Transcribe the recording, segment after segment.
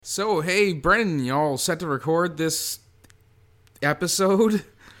So, hey, Brendan, y'all set to record this episode?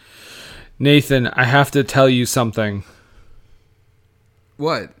 Nathan, I have to tell you something.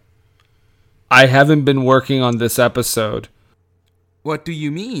 What? I haven't been working on this episode. What do you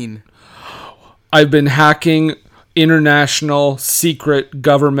mean? I've been hacking international, secret,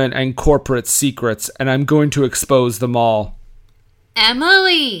 government, and corporate secrets, and I'm going to expose them all.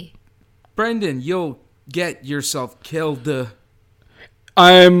 Emily! Brendan, you'll get yourself killed.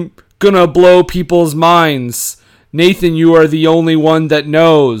 I'm gonna blow people's minds. Nathan, you are the only one that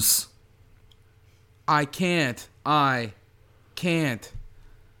knows. I can't. Emily!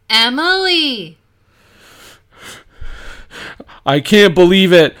 I can't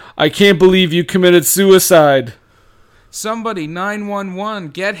believe it. I can't believe you committed suicide. Somebody,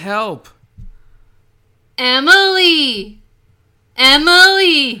 911, get help. Emily!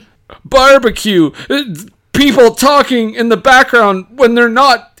 Emily! Barbecue. People talking in the background when they're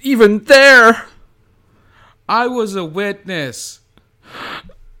not even there. I was a witness.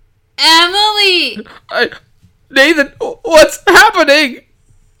 Emily! Nathan, what's happening?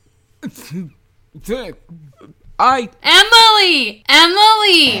 Emily!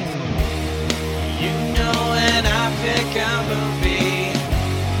 Emily! You know when I pick a movie,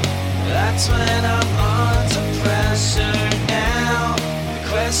 that's when I'm under pressure now. The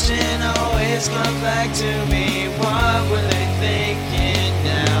question always comes back to me, what were they thinking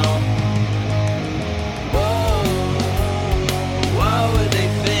now? Whoa, what were they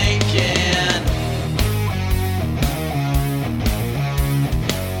thinking?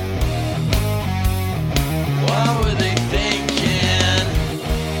 What were they thinking?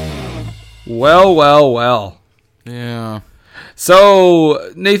 Well. Yeah.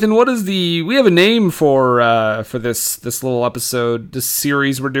 So, Nathan, what is we have a name for this little episode, this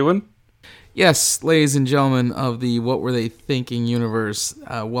series we're doing? Yes, ladies and gentlemen of the What Were They Thinking universe,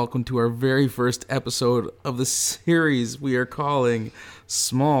 welcome to our very first episode of the series we are calling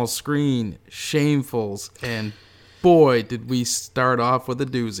Small Screen Shamefuls. And boy, did we start off with a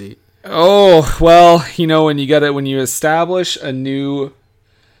doozy. Oh, well, when you establish a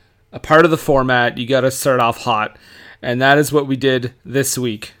part of the format, you got to start off hot. And that is what we did this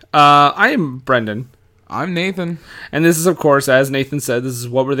week. I am Brendan. I'm Nathan. And this is, of course, as Nathan said, this is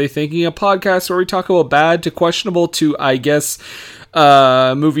What Were They Thinking, a podcast where we talk about bad to questionable to, I guess,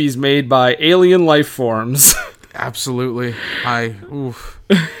 movies made by alien life forms. Absolutely. Oof.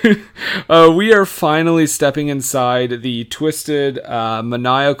 We are finally stepping inside the twisted,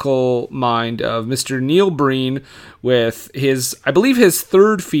 maniacal mind of Mr. Neil Breen with his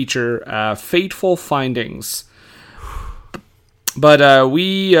third feature, Fateful Findings. But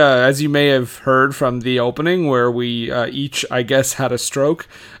we, as you may have heard from the opening, where we each, I guess, had a stroke,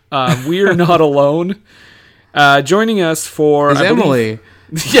 we are not alone. Joining us for... Is Emily.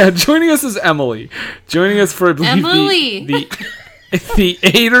 Joining us is Emily. Joining us for, I believe, Emily! the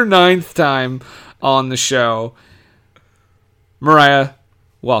 8th or 9th time on the show. Mariah,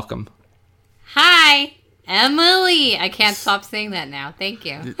 welcome. Hi! Emily! I can't stop saying that now. Thank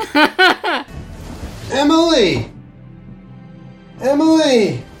you. Emily!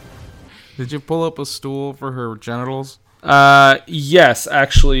 Emily! Did you pull up a stool for her genitals? Yes,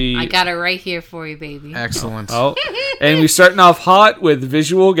 actually. I got it right here for you, baby. Excellent. Oh, and we're starting off hot with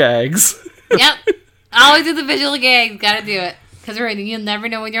visual gags. Yep. I always do the visual gags. Gotta do it. Because you'll never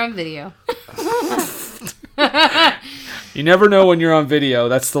know when you're on video. You never know when you're on video.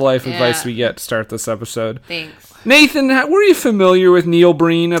 That's the life Yeah. advice we get to start this episode. Thanks. Nathan, were you familiar with Neil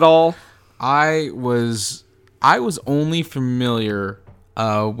Breen at all? I was only familiar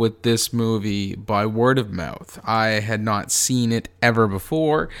with this movie by word of mouth. I had not seen it ever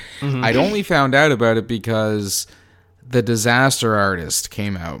before. Mm-hmm. I'd only found out about it because The Disaster Artist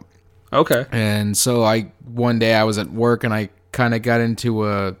came out. Okay. And so one day I was at work and I kind of got into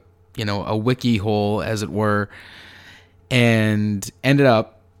a wiki hole, as it were, and ended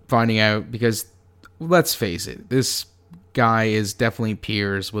up finding out because, let's face it, this guy is definitely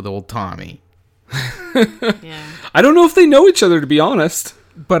peers with old Tommy. Yeah. I don't know if they know each other, to be honest.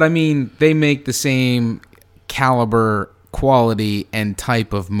 But I mean, they make the same caliber, quality, and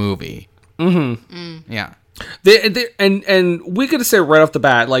type of movie. Mm-hmm. Mm. Yeah. And we could say right off the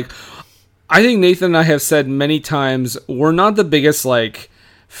bat, I think Nathan and I have said many times, we're not the biggest,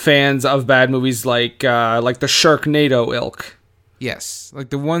 fans of bad movies like the Sharknado ilk. Yes, like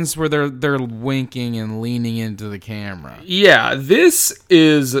the ones where they're winking and leaning into the camera. Yeah, this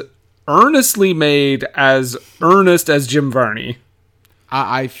is earnestly made, as earnest as Jim Varney.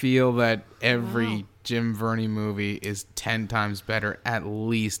 I feel that every Jim Varney movie is 10 times better, at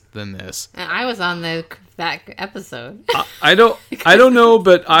least, than this. And I was on that that episode. I don't know,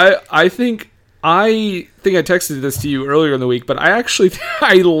 but I think I texted this to you earlier in the week, but I actually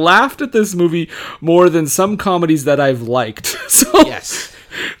I laughed at this movie more than some comedies that I've liked. So Yes.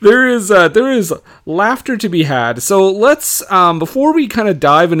 there is laughter to be had. So let's before we kind of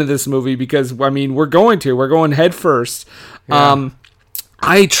dive into this movie, because I mean we're going head first. Yeah.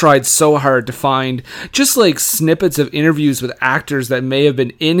 I tried so hard to find just like snippets of interviews with actors that may have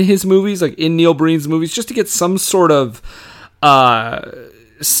been in his movies, like in Neil Breen's movies, just to get some sort of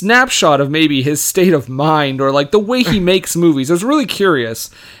snapshot of maybe his state of mind or like the way he makes movies. I was really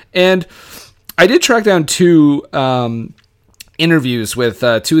curious. And I did track down two interviews with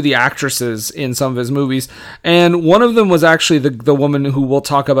two of the actresses in some of his movies, and one of them was actually the woman who we'll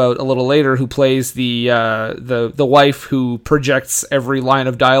talk about a little later, who plays the wife who projects every line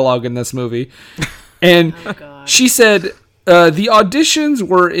of dialogue in this movie. And God. she said the auditions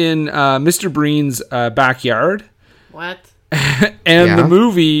were in Mr. Breen's backyard, What? and Yeah. the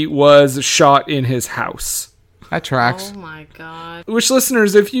movie was shot in his house. That tracks. Oh my God. Which,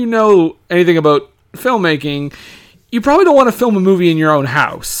 listeners, if you know anything about filmmaking, you probably don't want to film a movie in your own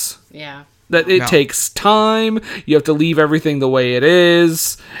house. Yeah. That it No. takes time. You have to leave everything the way it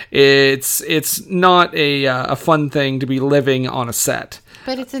is. It's not a fun thing to be living on a set.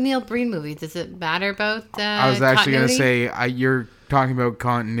 But it's a Neil Breen movie. Does it matter about I was actually going to continuity? say, you're talking about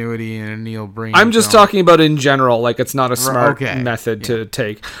continuity in a Neil Breen I'm just film. talking about in general. Like, it's not a smart okay. method to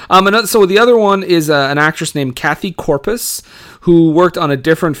take. And so the other one is an actress named Kathy Corpus, who worked on a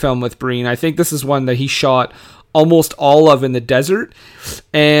different film with Breen. I think this is one that he shot almost all of in the desert,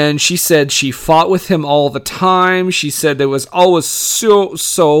 and she said she fought with him all the time. She said it was always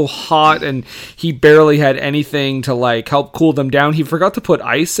so hot, and he barely had anything to like help cool them down. He forgot to put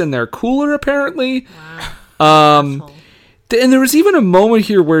ice in their cooler, apparently. Asshole. And there was even a moment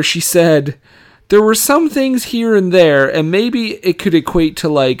here where she said there were some things here and there, and maybe it could equate to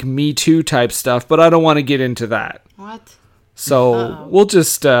like Me Too type stuff, but I don't want to get into that. What? So we'll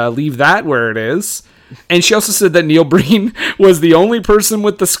just leave that where it is. And she also said that Neil Breen was the only person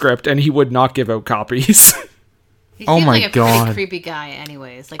with the script, and he would not give out copies. He Oh seems my like a God. pretty creepy guy,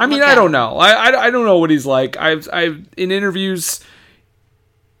 anyways. Like, I mean, look I at don't him. know. I don't know what he's like. I've in interviews,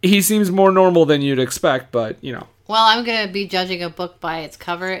 he seems more normal than you'd expect, but you know. Well, I'm gonna be judging a book by its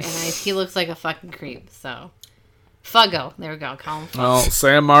cover, and he looks like a fucking creep. So, Fuggo. There we go. Call him Fuggo. Well,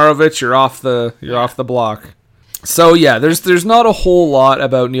 Sam Marovich, you're off the block. So yeah, there's not a whole lot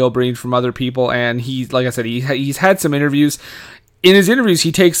about Neil Breen from other people, and he's like I said, he's had some interviews. In his interviews,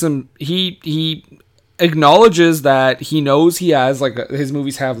 he acknowledges that he knows he has like his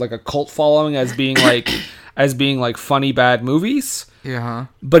movies have like a cult following as being like funny bad movies. Yeah.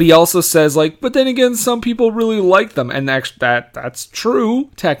 But he also says like, but then again, some people really like them, and that's true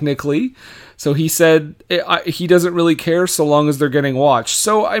technically. So he said he doesn't really care so long as they're getting watched.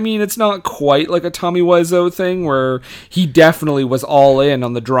 So I mean, it's not quite like a Tommy Wiseau thing where he definitely was all in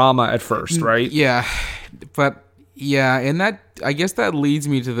on the drama at first, right? Yeah. But yeah, and that, I guess that leads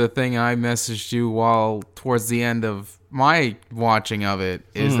me to the thing I messaged you while towards the end of my watching of it,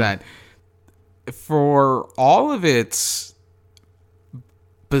 is that for all of its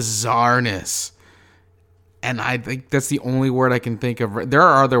bizarreness, and I think that's the only word I can think of. There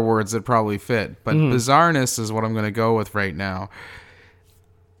are other words that probably fit, but bizarreness is what I'm going to go with right now.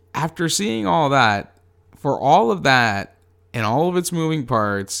 After seeing all that, for all of that and all of its moving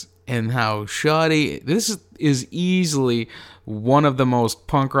parts and how shoddy, this is easily one of the most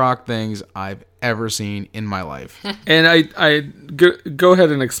punk rock things I've ever seen in my life. And I go ahead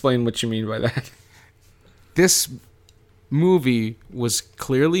and explain what you mean by that. This movie was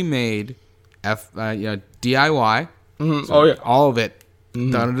clearly made DIY. Oh yeah. All of it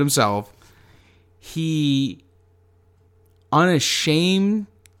done it himself. He unashamedly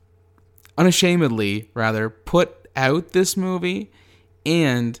rather put out this movie,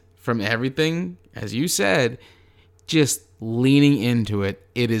 and from everything, as you said, just leaning into it.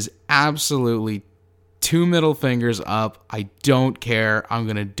 It is absolutely 2 middle fingers up. I don't care. I'm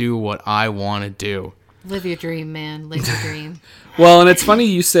going to do what I want to do. Live your dream, man. Live your dream. Well, and it's funny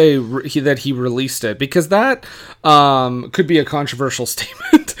you say that he released it, because that could be a controversial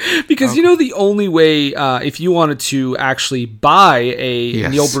statement. Because you know, the only way if you wanted to actually buy a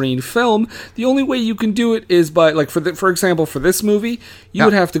Yes. Neil Breen film, the only way you can do it is by, like, for example, for this movie, you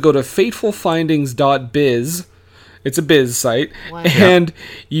would have to go to fatefulfindings.biz. It's a biz site. Wow. And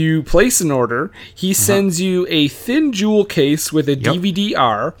you place an order. He sends you a thin jewel case with a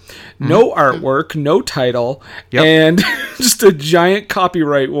DVD-R, no artwork, no title, and just a giant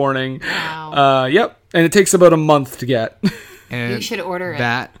copyright warning. Wow. And it takes about a month to get. And You should order it.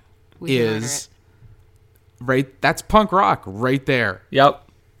 That We should order is right? That's punk rock right there. Yep.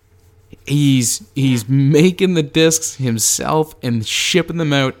 He's making the discs himself and shipping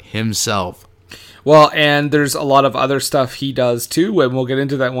them out himself. Well, and there's a lot of other stuff he does too, and we'll get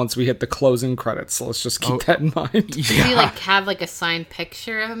into that once we hit the closing credits. So let's just keep that in mind. Does he like have like a signed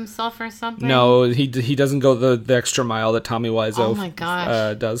picture of himself or something? No, he doesn't go the extra mile that Tommy Wiseau Oh my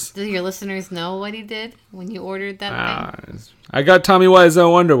gosh. does. Do your listeners know what he did when you ordered that thing? I got Tommy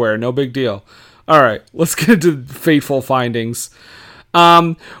Wiseau underwear, no big deal. All right, let's get into fateful findings.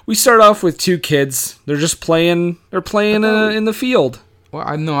 We start off with two kids. They're just playing. They're playing in the field. Well,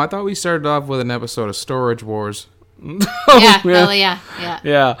 I thought we started off with an episode of Storage Wars. Yeah.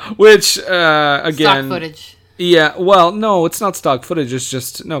 Which again, Stock footage. Yeah. Well, no, it's not stock footage. It's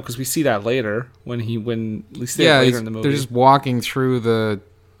just no, because we see that later when we see it later in the movie. They're just walking through the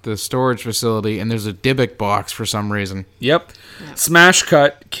storage facility, and there's a Dybbuk box for some reason. Yep. Smash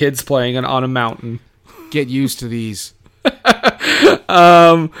cut. Kids playing on a mountain. Get used to these.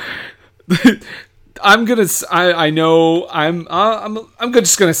 I'm just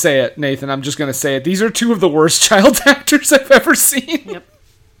gonna say it, Nathan. I'm just gonna say it. These are two of the worst child actors I've ever seen. Yep.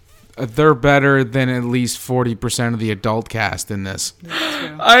 They're better than at least 40% of the adult cast in this.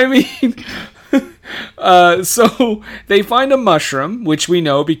 I mean, so they find a mushroom, which we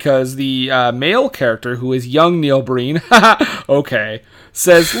know because the male character, who is young Neil Breen, okay,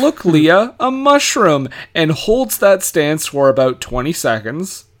 says, "Look, Leah, a mushroom," and holds that stance for about 20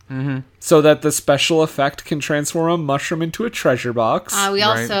 seconds. Mm-hmm. So that the special effect can transform a mushroom into a treasure box. They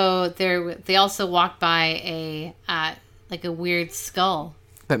also walked by a weird skull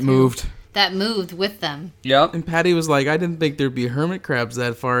That moved. that moved with them. Yep. And Patty was like, I didn't think there'd be hermit crabs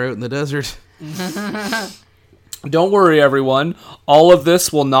that far out in the desert. Don't worry, everyone. All of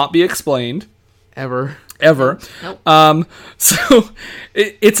this will not be explained. Ever. Nope. So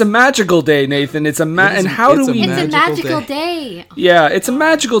it's a magical day, Nathan. It's a It's a magical day. Yeah, it's a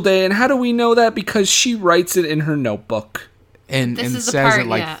magical day, and how do we know that? Because she writes it in her notebook. And This is the says part, it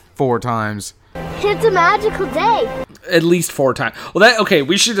like 4 times. It's a magical day. At least 4 times. Well,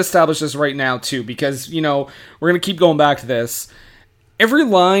 we should establish this right now, too, because, we're going to keep going back to this. Every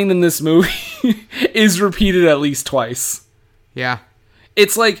line in this movie is repeated at least twice. Yeah.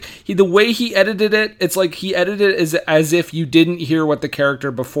 It's like the way he edited it, it's like he edited it as if you didn't hear what the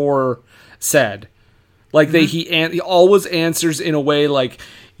character before said. Like he always answers in a way like,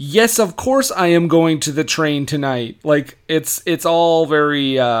 "Yes, of course I am going to the train tonight." Like it's all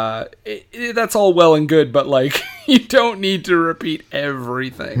very that's all well and good, but like you don't need to repeat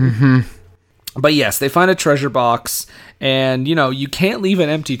everything. Mm-hmm. But yes, they find a treasure box, and you can't leave an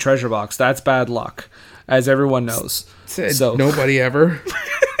empty treasure box. That's bad luck, as everyone knows. So nobody ever.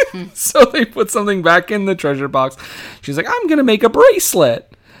 So they put something back in the treasure box. She's like, "I'm gonna make a bracelet,"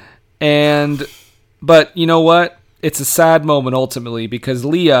 but you know what? It's a sad moment ultimately because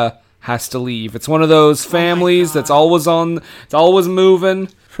Leah has to leave. It's one of those families that's always it's always moving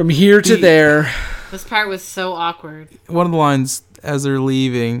from here to there. This part was so awkward. One of the lines as they're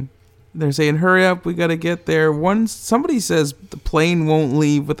leaving, they're saying, "Hurry up, we gotta get there." Somebody says, "The plane won't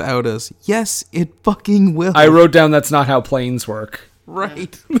leave without us." Yes, it fucking will. I wrote down that's not how planes work.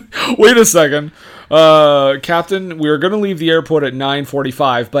 Right. Wait a second. Captain, we are going to leave the airport at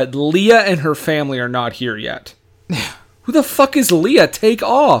 9:45, but Leah and her family are not here yet. Who the fuck is Leah? Take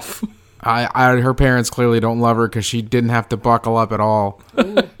off. Her parents clearly don't love her because she didn't have to buckle up at all.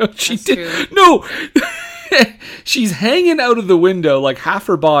 Ooh, She that's did. true. No. She's hanging out of the window, like half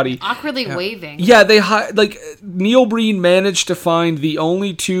her body. Awkwardly waving. Yeah, Neil Breen managed to find the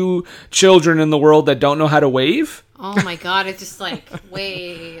only 2 children in the world that don't know how to wave. Oh my god, it's just like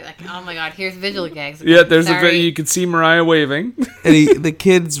oh my god, here's visual gags. Yeah, there's Sorry. you can see Mariah waving. And the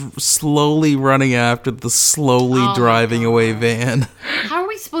kid's slowly running after the slowly Oh my driving God. away van. How are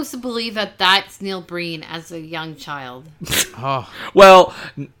we supposed to believe that that's Neil Breen as a young child? Well,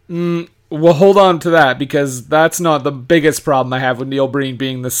 hold on to that because that's not the biggest problem I have with Neil Breen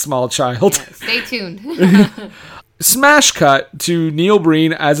being this small child. Yeah, stay tuned. Smash cut to Neil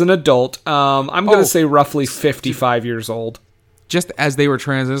Breen as an adult. I'm going to say roughly 55 years old. Just as they were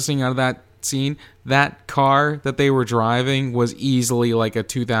transitioning out of that scene, that car that they were driving was easily like a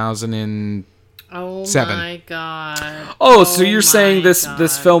 2007. Oh my god. Oh, so you're saying my this God.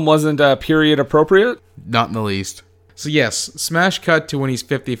 film wasn't period appropriate? Not in the least. So yes, smash cut to when he's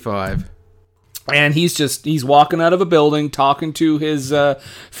 55. And he's walking out of a building talking to his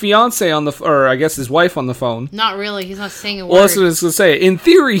fiance or I guess his wife on the phone. Not really. He's not saying a word. Well, that's what I was going to say. In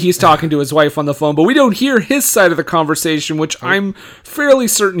theory, he's talking to his wife on the phone, but we don't hear his side of the conversation, which I'm fairly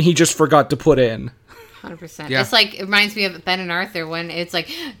certain he just forgot to put in. 100%. Yeah. It's like, it reminds me of Ben and Arthur when it's like,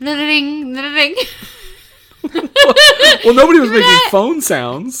 na-da-ding, na-da-ding. Well, nobody was making phone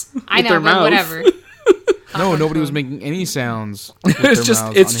sounds. I with know, their but mouth. whatever. No, nobody was making any sounds. With their It's just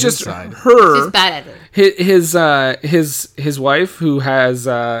mouths it's on just his side. her. Just bad at it. His wife, who has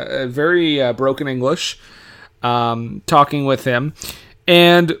a very broken English, talking with him,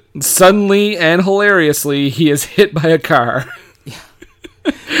 and suddenly and hilariously he is hit by a car.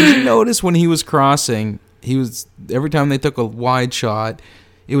 Did you notice when he was crossing, every time they took a wide shot,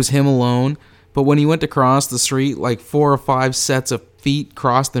 it was him alone. But when he went to cross the street, like 4 or 5 sets of feet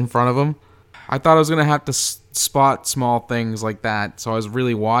crossed in front of him. I thought I was gonna have to spot small things like that, so I was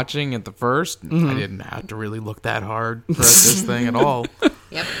really watching at the first. I didn't have to really look that hard for this thing at all.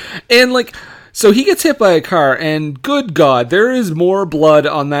 Yep. And so he gets hit by a car, and good God, there is more blood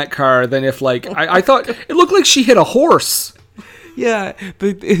on that car than if I thought it looked like she hit a horse. Yeah,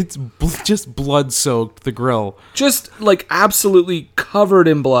 it's just blood soaked, the grill. Just absolutely covered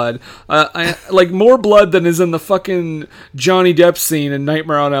in blood, more blood than is in the fucking Johnny Depp scene in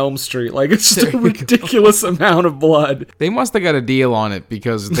Nightmare on Elm Street. It's just a ridiculous amount of blood. They must have got a deal on it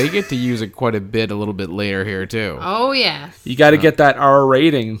because they get to use it quite a little bit later here too. Oh, yes. You got to get that R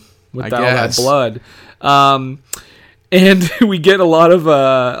rating with all that guess. blood. And we get a lot of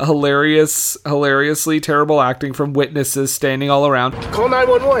hilariously terrible acting from witnesses standing all around. Call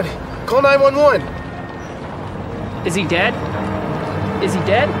 911. Call 911. Is he dead? Is he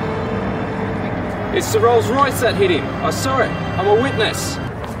dead? It's the Rolls Royce that hit him. I saw it. I'm a witness.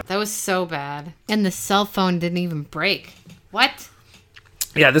 That was so bad. And the cell phone didn't even break. What?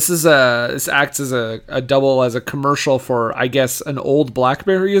 Yeah, this acts as a double as a commercial for, I guess, an old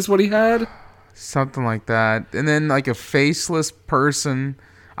BlackBerry is what he had. Something like that. And then like a faceless person.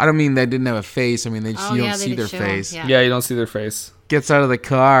 I don't mean they didn't have a face. I mean you don't see their face. Yeah. Yeah, you don't see their face. Gets out of the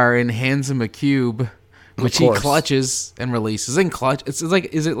car and hands him a cube, which he course. clutches and releases. And clutch. Is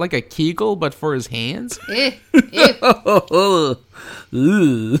it like a Kegel but for his hands? Ew.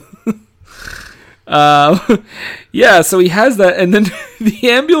 Ew. Yeah, so he has that, and then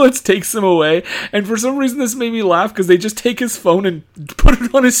the ambulance takes him away, and for some reason this made me laugh because they just take his phone and put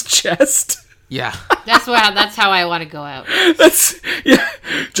it on his chest. Yeah. That's how I want to go out.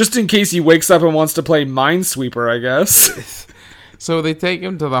 Just in case he wakes up and wants to play Minesweeper, I guess. So they take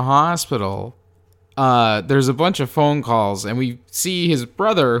him to the hospital. There's a bunch of phone calls, and we see his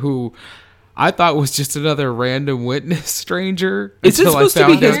brother, who I thought was just another random witness stranger. Is it until supposed I to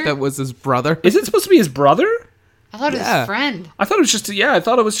be found his- out that was his brother. Is it supposed to be his brother? I thought it was Yeah. his friend. I thought it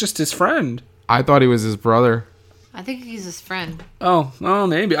was just his friend. I thought he was his brother. I think he's his friend. Oh,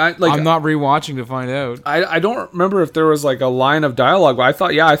 maybe. I'm not rewatching to find out. I don't remember if there was a line of dialogue, but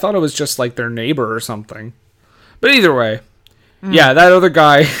I thought it was just their neighbor or something. But either way, yeah, that other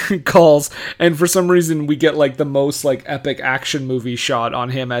guy calls, and for some reason we get the most epic action movie shot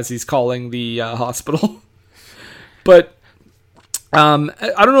on him as he's calling the hospital. But I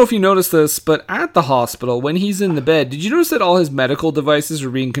don't know if you noticed this, but at the hospital when he's in the bed, did you notice that all his medical devices are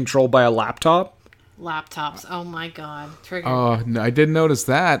being controlled by a laptop? Laptops. Oh my god. Trigger. Oh, no, I didn't notice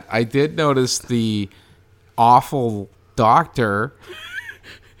that. I did notice the awful doctor.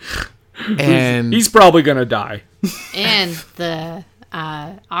 And He's probably gonna die. And the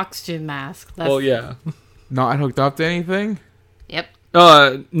oxygen mask. That's, Yeah. not hooked up to anything. Yep.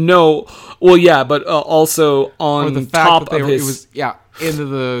 No. Well, yeah, but also Or on the fact top that of it his was into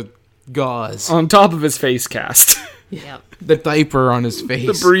the gauze. on top of his face cast, Yep. The diaper on his the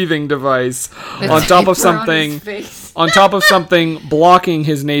face. breathing device The on top of diaper on his something face. on top of something blocking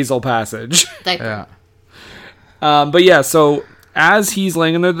his nasal passage. Diaper. Yeah. But yeah, so as he's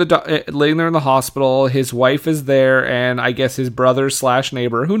laying there in the hospital, his wife is there, and I guess his brother /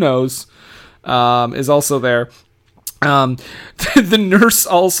 neighbor, who knows, is also there. The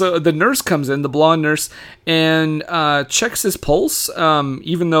nurse comes in, the blonde nurse, and checks his pulse.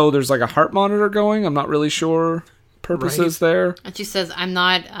 Even though there's a heart monitor going, I'm not really sure purposes there. And she says, I'm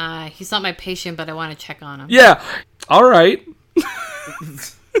not, he's not my patient, but I want to check on him. Yeah, all right.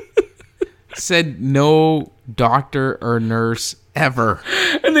 Said no doctor or nurse ever.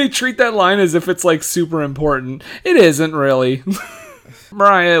 And they treat that line as if it's super important. It isn't really.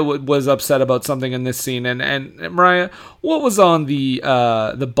 Mariah was upset about something in this scene, and Mariah, what was on the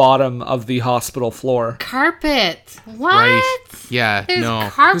bottom of the hospital floor? Carpet. What? Right. Yeah, There's no.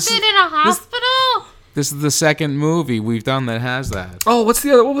 carpet in a hospital? This is the second movie we've done that has that. Oh,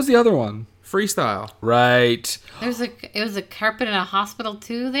 what was the other one? Freestyle. Right. It was a carpet in a hospital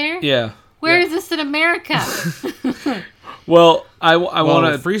too there? Yeah. Where is this in America? Well, I Well,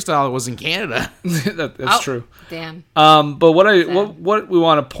 want to. freestyle was in Canada. That's true. Damn. But what we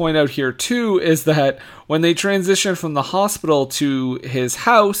want to point out here too is that when they transition from the hospital to his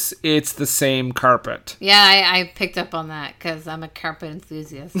house, it's the same carpet. Yeah, I picked up on that because I'm a carpet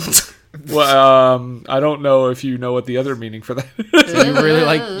enthusiast. Well, I don't know if you know what the other meaning for that is. You really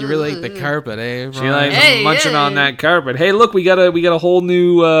like the carpet, eh? She Brian? likes munching on that carpet. Hey, look, we got a whole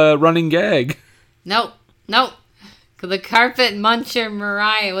new running gag. Nope. The carpet muncher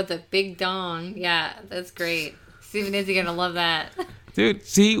Mariah with a big dong. Yeah, that's great. Stephen Izzy gonna love that. Dude,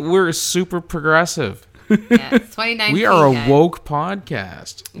 see, we're super progressive. Yeah, it's 2019. We are a guys. woke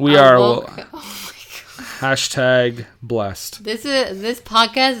podcast. We are woke. Oh my god. hashtag blessed. This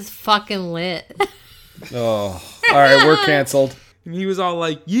podcast is fucking lit. Oh, all right, we're canceled. And he was all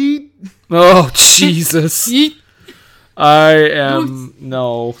like, yeet. Oh, Jesus. Yeet. I am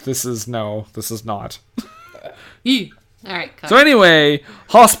this is not. Yeet. All right. Cut. So anyway,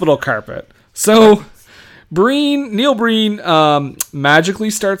 hospital carpet. So Neil Breen magically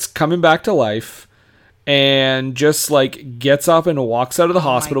starts coming back to life and just like gets up and walks out of the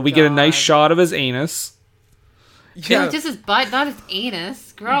hospital. We get a nice God. shot of his anus. Yeah, just his butt, not his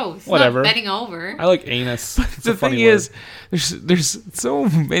anus. Gross. Whatever. Not bending over. I like anus. It's The a funny thing word. is, there's so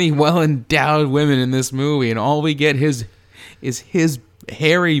many well-endowed women in this movie, and all we get is his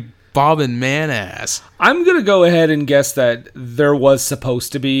hairy bobbin man ass. I'm gonna go ahead and guess that there was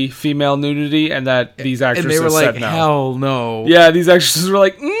supposed to be female nudity, and that these actresses And they were like, said no. hell no. Yeah, these actresses were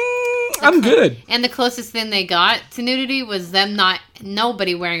like, I'm good. And the closest thing they got to nudity was them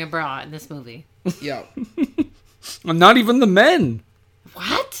nobody wearing a bra in this movie. Yeah. Not even the men.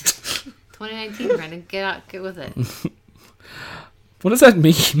 What? 2019, Brendan. Get with it. What does that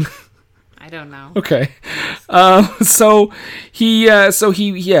mean? I don't know. Okay. So he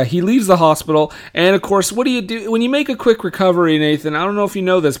leaves the hospital, and of course, what do you do when you make a quick recovery, Nathan? I don't know if you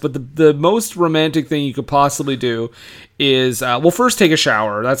know this, but the most romantic thing you could possibly do is first take a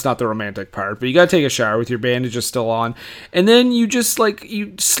shower. That's not the romantic part, but you gotta take a shower with your bandages still on, and then you just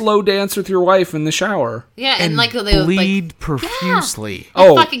you slow dance with your wife in the shower. Yeah, and they bleed profusely.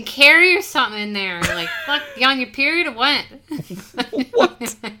 Oh. fucking carry or something in there. Like, fuck, you on your period or what?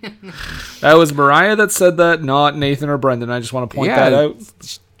 What? That was Mariah that said that, not Nathan or Brendan. I just want to point that out.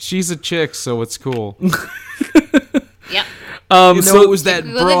 She's a chick, so it's cool. Yep. So it was that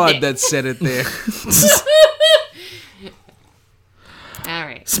Well, broad then- that said it there. All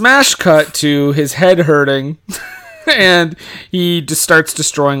right. Smash cut to his head hurting, and he just starts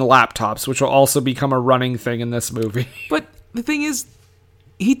destroying laptops, which will also become a running thing in this movie. But the thing is,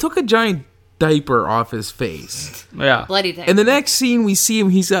 he took a giant diaper off his face. Yeah. Bloody thing. And the next scene we see him,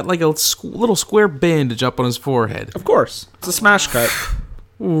 he's got like a little square bandage up on his forehead. Of course. It's a smash cut.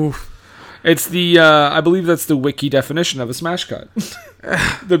 Oof. It's the, I believe that's the wiki definition of a smash cut.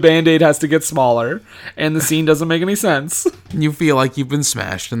 The Band-Aid has to get smaller, and the scene doesn't make any sense. You feel like you've been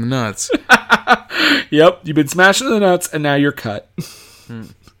smashed in the nuts. Yep, you've been smashing the nuts, and now you're cut.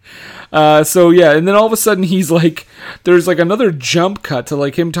 So yeah, and then all of a sudden he's like, there's like another jump cut to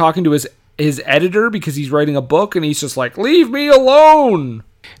like him talking to his editor because he's writing a book, and he's just like, leave me alone.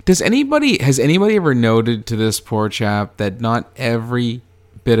 Has anybody ever noted to this poor chap that not every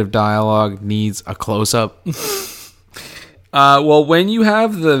bit of dialogue needs a close-up? Well, when you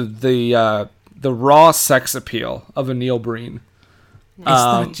have the raw sex appeal of a Neil Breen, It's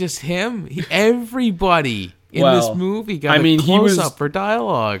not just him. Everybody in this movie got a close-up for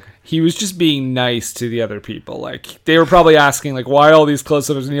dialogue. he was just being nice to the other people. Like, they were probably asking, like, why all these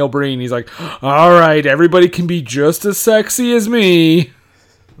close-ups of Neil Breen? He's like, all right, everybody can be just as sexy as me,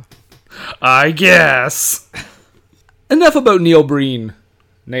 I guess. Enough about Neil Breen.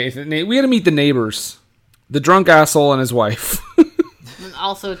 Nathan, we had to meet the neighbors. The drunk asshole and his wife. And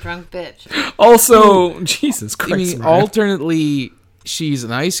also a drunk bitch. Also, Jesus Christ, I mean, man. alternately, she's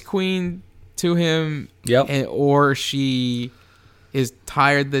an ice queen to him, Yep. or she is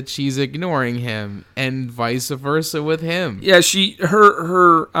tired that she's ignoring him, and vice versa with him. Yeah,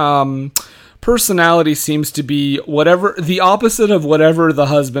 her personality seems to be the opposite of whatever the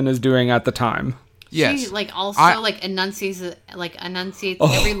husband is doing at the time. Yes. She I- enunciates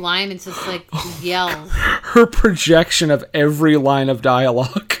every line. It's just like yells. Her projection of every line of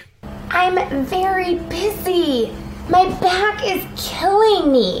dialogue. I'm very busy. My back is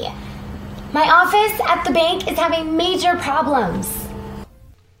killing me. My office at the bank is having major problems.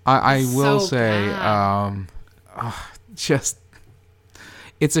 I will So say, bad. just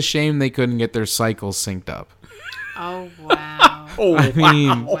it's a shame they couldn't get their cycles synced up. Oh wow! Oh, I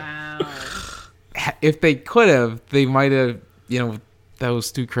mean, Wow! if they could have, they might have,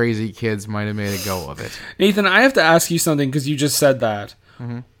 those two crazy kids might have made a go of it. Nathan, I have to ask you something because you just said that.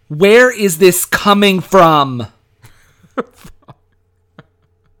 Where is this coming from?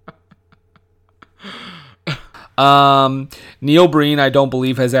 Neil Breen, I don't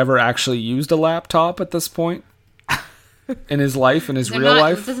believe, has ever actually used a laptop at this point in his life, in his real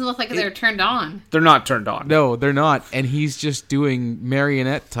life. It doesn't look like they're turned on. They're not turned on. No, they're not. And he's just doing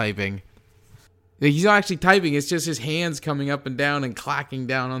marionette typing. He's not actually typing. It's just his hands coming up and down and clacking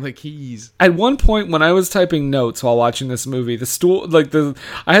down on the keys. At one point, when I was typing notes while watching this movie,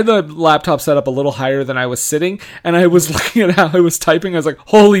 I had the laptop set up a little higher than I was sitting, and I was looking at how I was typing. I was like,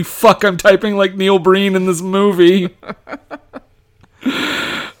 "Holy fuck! I'm typing like Neil Breen in this movie."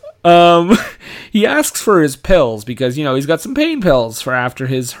 He asks for his pills because he's got some pain pills for after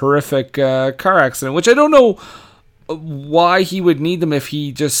his horrific car accident, which I don't know why he would need them if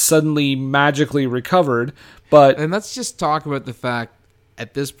he just suddenly magically recovered. But And let's just talk about the fact,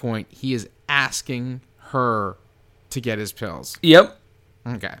 at this point, he is asking her to get his pills. Yep.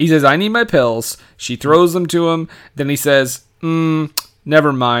 Okay. He says, "I need my pills." She throws them to him. Then he says,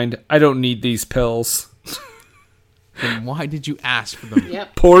 "Never mind. I don't need these pills." Then why did you ask for them?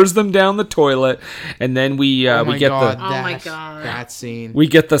 Yep. Pours them down the toilet, and then we get that scene. we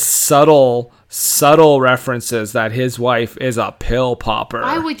get the subtle references that his wife is a pill popper.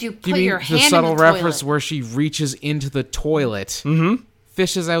 Why would you Do put you mean your the hand subtle in the reference toilet? where she reaches into the toilet,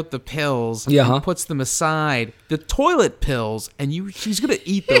 fishes out the pills, Yeah. and puts them aside, the toilet pills, and she's gonna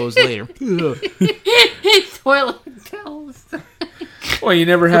eat those later. Ugh. Toilet pills. Well, you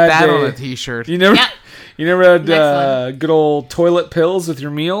never Put had that on a t-shirt. You never. Yeah. You never had Next good old toilet pills with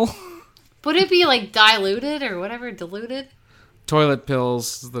your meal? Would it be like diluted or whatever, diluted? Toilet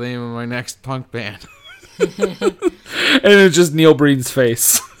pills is the name of my next punk band. And it's just Neil Breen's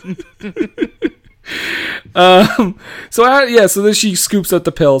face. So then she scoops out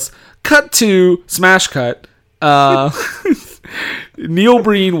the pills. Cut to smash cut. Neil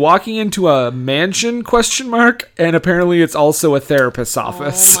Breen walking into a mansion ? And apparently it's also a therapist's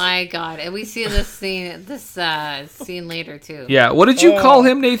office. Oh my god! And we see this scene later too. Yeah. What did you call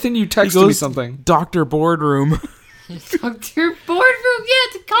him, Nathan? You texted me something. Dr. Boardroom. Dr. Boardroom. Yeah,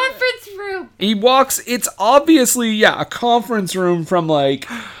 it's a conference room. He walks. It's obviously a conference room from like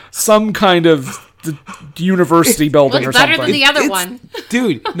some kind of the university building or Looks better something. than the other one.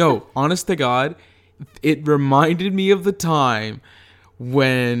 Dude, no, honest to God, it reminded me of the time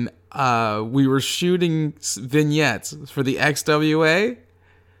when we were shooting vignettes for the XWA,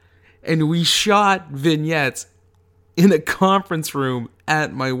 and we shot vignettes in a conference room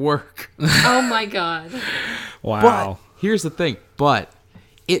at my work. Oh my god! Wow. But here's the thing, but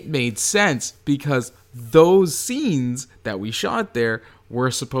it made sense because those scenes that we shot there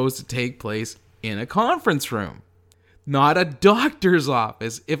were supposed to take place in a conference room, not a doctor's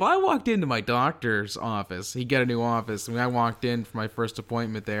office. If I walked into my doctor's office, he'd get a new office, and I walked in for my first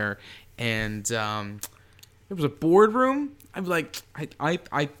appointment there, and it was a boardroom, I'd be like,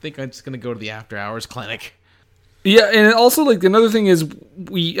 I think I'm just gonna go to the after hours clinic. Yeah, and also like another thing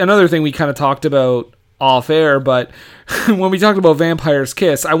we kind of talked about off air, but when we talked about Vampire's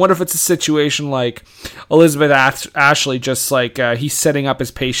Kiss, I wonder if it's a situation like Elizabeth Ashley, just like he's setting up his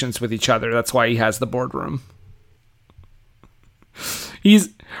patients with each other. That's why he has the boardroom. He's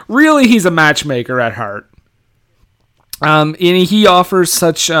a matchmaker at heart. And he offers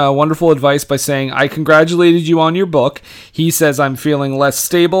such wonderful advice by saying, "I congratulated you on your book." He says, "I'm feeling less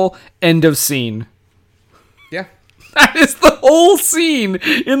stable." End of scene. Yeah. That is the whole scene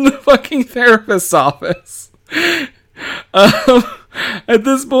in the fucking therapist's office. At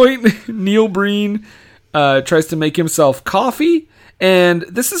this point, Neil Breen tries to make himself coffee, and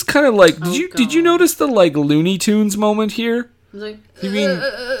this is kind of like, did you notice the like Looney Tunes moment here? Like, You mean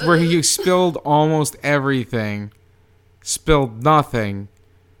where he spilled almost everything, spilled nothing,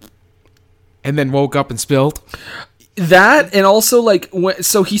 and then woke up and spilled? That, and also like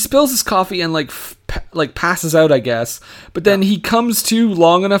so he spills his coffee and like passes out, I guess, but then he comes to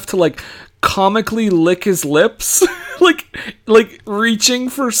long enough to like comically lick his lips, like reaching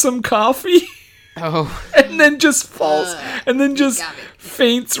for some coffee. Oh. And then just falls, and then just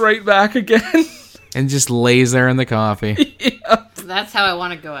faints right back again. And just lays there in the coffee. that's how I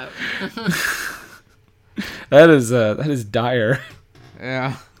want to go out. That is dire.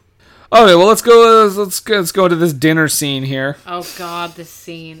 Yeah. Okay, well let's go to this dinner scene here. Oh god, this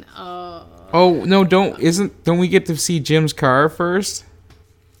scene. Oh no! Don't we get to see Jim's car first?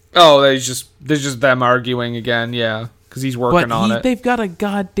 Oh, there's just them arguing again, yeah, because he's working on it. They've got a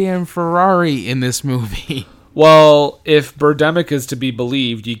goddamn Ferrari in this movie. Well, if Birdemic is to be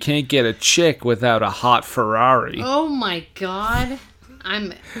believed, you can't get a chick without a hot Ferrari. Oh my god.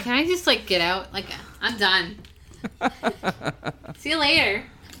 Can I just like get out? Like I'm done. See you later.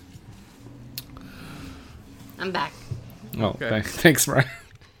 I'm back. Oh, Okay. thanks, Brian.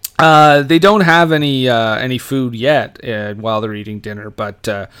 They don't have any food yet while they're eating dinner, but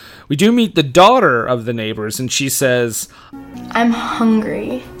we do meet the daughter of the neighbors, and she says, I'm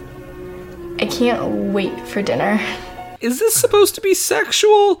hungry. I can't wait for dinner. "Is this supposed to be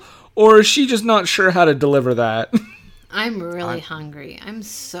sexual, or is she just not sure how to deliver that?" I'm really hungry. I'm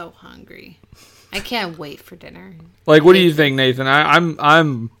so hungry. I can't wait for dinner. Like, what do you think, Nathan?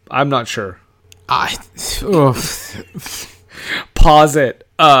 I'm not sure. Pause it.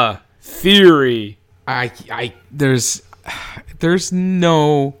 Theory. There's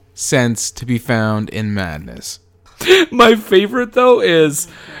no sense to be found in madness. My favorite, though, is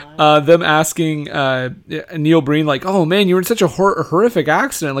them asking Neil Breen, like, "Oh, man, you were in such a horrific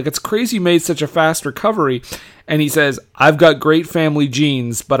accident. Like, it's crazy you made such a fast recovery." And he says, "I've got great family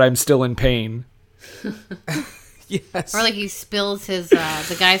genes, but I'm still in pain." Yes. Or like he spills his,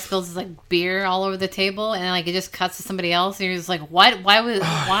 the guy spills his like beer all over the table, and like it just cuts to somebody else, and you're just like, what?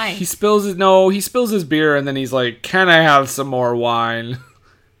 Why? He spills his beer, and then he's like, "Can I have some more wine?"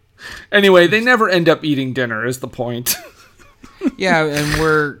 Anyway, they never end up eating dinner, is the point. Yeah,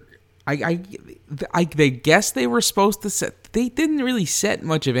 and they guess they were supposed to set. They didn't really set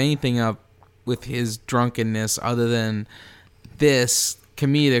much of anything up with his drunkenness, other than this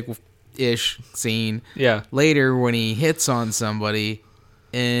comedic-ish scene. Yeah. Later, when he hits on somebody,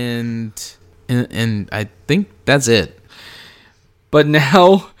 and I think that's it. But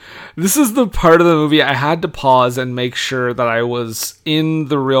now, this is the part of the movie I had to pause and make sure that I was in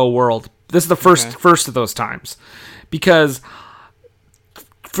the real world. This is the first of those times, because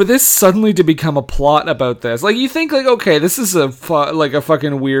for this suddenly to become a plot about this, like, you think, like, okay, this is a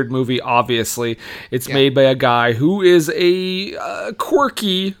fucking weird movie. Obviously, it's made by a guy who is a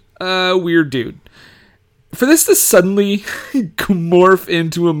quirky, weird dude. For this to suddenly morph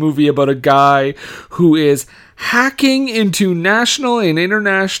into a movie about a guy who is hacking into national and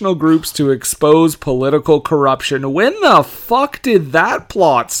international groups to expose political corruption, when the fuck did that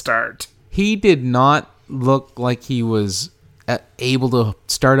plot start? He did not look like he was able to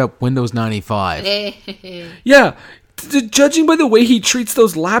start up Windows 95. Yeah, judging by the way he treats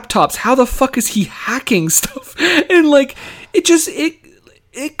those laptops, how the fuck is he hacking stuff? And like,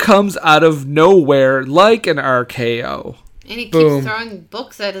 it comes out of nowhere like an RKO. And he keeps Boom. throwing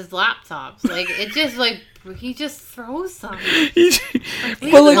books at his laptops. Like it just like he just throws them. Leave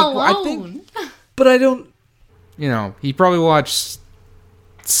him alone. But I don't. You know, he probably watched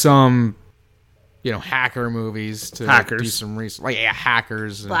some, hacker movies to do some research. Like,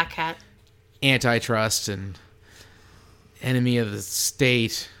 hackers. Black Hat. Antitrust and Enemy of the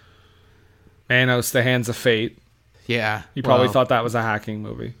State. Manos, The Hands of Fate. Yeah. He probably thought that was a hacking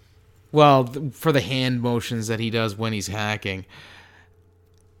movie. Well, for the hand motions that he does when he's hacking.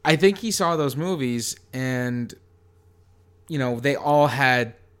 I think he saw those movies and, they all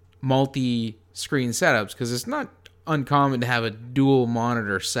had multi-screen setups because it's not uncommon to have a dual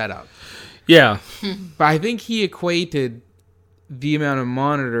monitor setup. Yeah. But I think he equated the amount of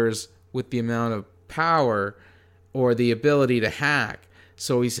monitors with the amount of power or the ability to hack.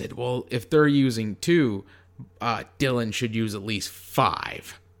 So he said, well, if they're using 2, Dylan should use at least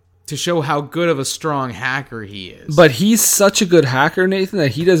 5 to show how good of a strong hacker he is. But he's such a good hacker, Nathan, that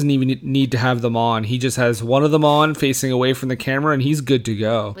he doesn't even need to have them on. He just has one of them on facing away from the camera, and he's good to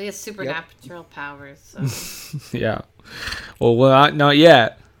go. He has supernatural powers. So. Yeah. Well, not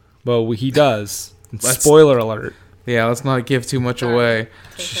yet, but he does. Spoiler alert. Yeah, let's not give too much away.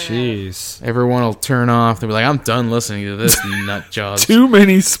 Jeez. Everyone will turn off. They'll be like, I'm done listening to this nut job. Too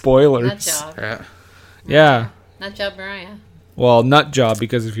many spoilers. Nut job. Yeah. Nut job, Mariah. Well, nut job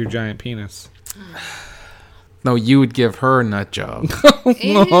because of your giant penis. No, you would give her a nut job.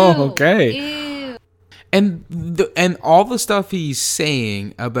 Ew, okay. Ew. And all the stuff he's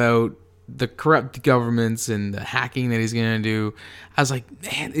saying about the corrupt governments and the hacking that he's gonna do, I was like,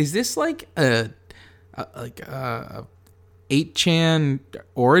 man, is this like a 8chan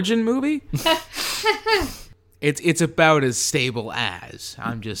origin movie? It's about as stable as,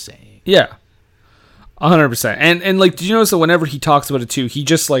 I'm just saying. Yeah. 100%. And like, did you notice that whenever he talks about it too, he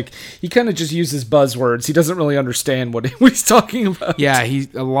just he kind of just uses buzzwords. He doesn't really understand what he's talking about.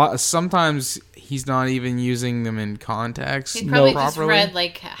 Yeah, sometimes he's not even using them in context. He probably just properly. read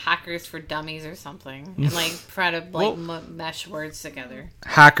like Hackers for Dummies or something, and like try to mesh words together.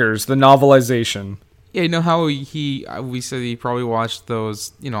 Hackers, the novelization. Yeah, you know how we said he probably watched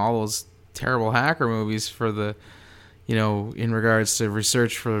those, all those terrible hacker movies for the, in regards to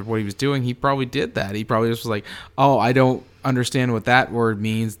research for what he was doing, he probably did that. He probably just was like, oh, I don't understand what that word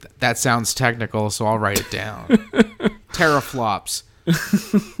means. That sounds technical, so I'll write it down. Teraflops.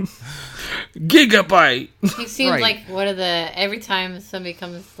 Gigabyte. He seems Right. like one of the, every time somebody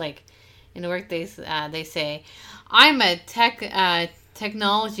comes like into work, they say, I'm a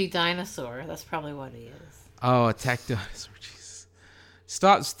technology dinosaur. That's probably what he is. Oh, a tech dinosaur. Jesus.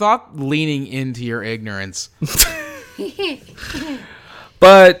 Stop leaning into your ignorance.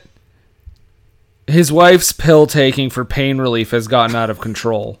 But his wife's pill taking for pain relief has gotten out of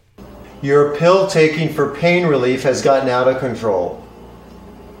control. Your pill taking for pain relief has gotten out of control.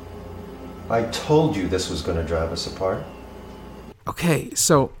 I told you this was going to drive us apart. Okay,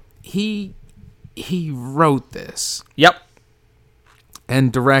 so he wrote this Yep.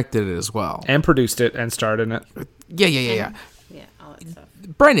 and directed it as well. And produced it and starred in it. Yeah. Yeah, all that stuff.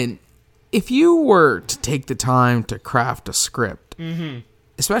 Brendan, if you were to take the time to craft a script,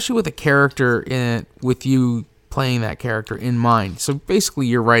 especially with a character in it, with you playing that character in mind, so basically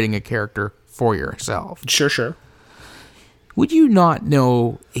you're writing a character for yourself, Sure. would you not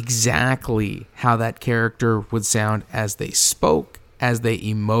know exactly how that character would sound as they spoke, as they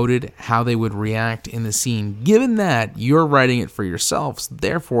emoted, how they would react in the scene, given that you're writing it for yourself, so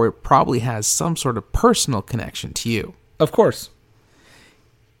therefore it probably has some sort of personal connection to you? Of course.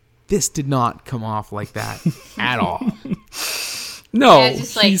 This did not come off like that at all. No, Yeah,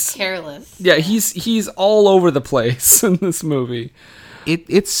 just like careless. Yeah, he's all over the place in this movie.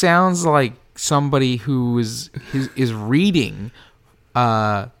 It sounds like somebody who is reading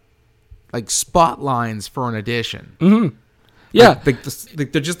like spot lines for an audition. Mm-hmm. Yeah, they're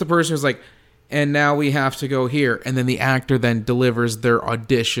just the person who's like, and now we have to go here, and then the actor then delivers their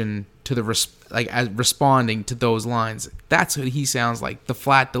audition to the as responding to those lines. That's what he sounds like, the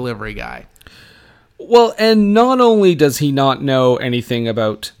flat delivery guy. Well, and not only does he not know anything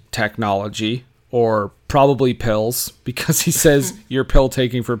about technology or probably pills, because he says you're pill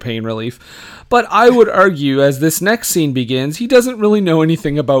taking for pain relief, but I would argue as this next scene begins, he doesn't really know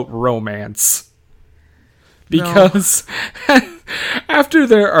anything about romance. Because after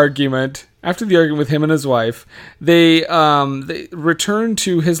the argument with him and his wife, they return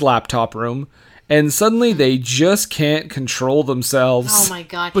to his laptop room, and suddenly they just can't control themselves. Oh my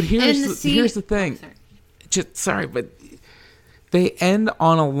god! But here's the thing. But they end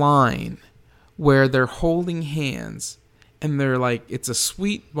on a line where they're holding hands, and they're like, "It's a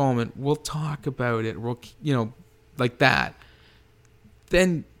sweet moment. We'll talk about it. We'll, like that."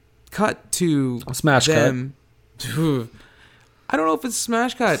 Then cut to a smash them. I don't know if it's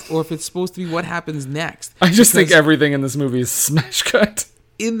smash cut or if it's supposed to be what happens next. I just think everything in this movie is smash cut.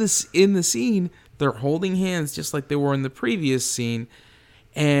 In the scene, they're holding hands just like they were in the previous scene,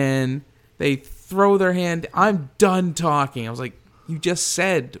 and they throw their hand. I'm done talking. I was like, you just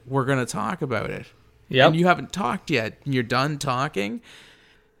said we're gonna talk about it. Yep. And you haven't talked yet. And you're done talking.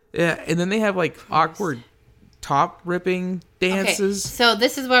 Yeah. And then they have like awkward top ripping dances. Okay, so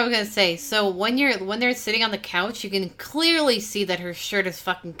this is what I was gonna say. So when they're sitting on the couch, you can clearly see that her shirt is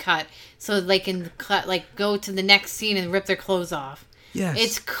fucking cut, so they can go to the next scene and rip their clothes off. Yes,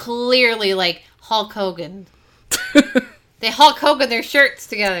 it's clearly like Hulk Hogan. They Hulk Hogan their shirts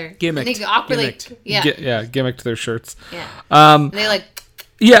together. Gimmicked. And they awkwardly, Gimmicked their shirts. Yeah. And they like.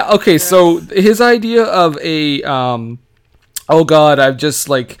 Yeah. Okay. So his idea of a oh God, I've just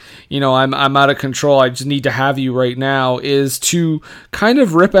I'm out of control. I just need to have you right now is to kind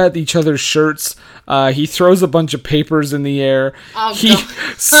of rip at each other's shirts. He throws a bunch of papers in the air. Oh, he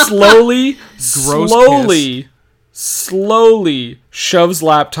slowly shoves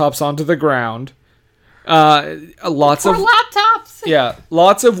laptops onto the ground. Lots of laptops. Yeah,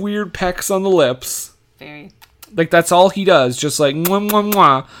 lots of weird pecks on the lips. Very. Like that's all he does, just like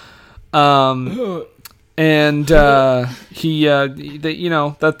mwah, mwah. And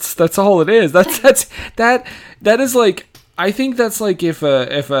that's all it is. That is like, I think that's like if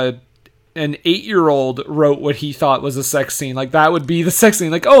an 8-year-old wrote what he thought was a sex scene, like that would be the sex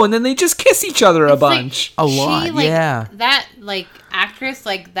scene. Like, oh, and then they just kiss each other a bunch, a lot. Yeah, that actress,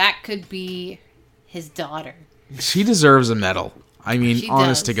 that could be his daughter. She deserves a medal. I mean,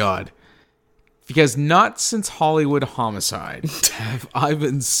 honest to God. Because not since Hollywood Homicide have I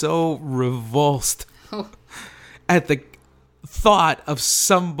been so revulsed at the thought of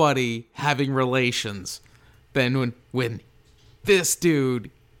somebody having relations than when this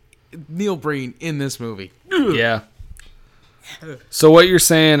dude, Neil Breen, in this movie. Yeah. So what you're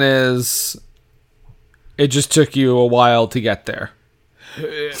saying is it just took you a while to get there.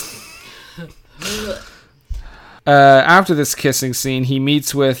 After this kissing scene, he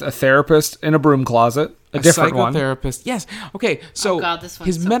meets with a therapist in a broom closet. A different one. psychotherapist. Yes. Okay, so God, this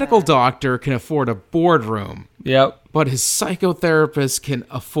one's his so medical bad. doctor can afford a boardroom, Yep. but his psychotherapist can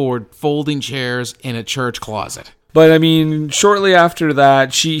afford folding chairs in a church closet. But I mean, shortly after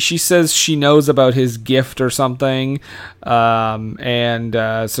that, she says she knows about his gift or something,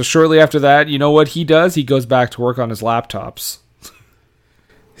 so shortly after that, you know what he does? He goes back to work on his laptops.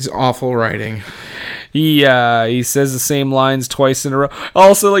 His awful writing. He says the same lines twice in a row.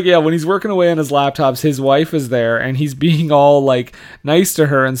 Also, like, yeah, when he's working away on his laptops, his wife is there, and he's being all like nice to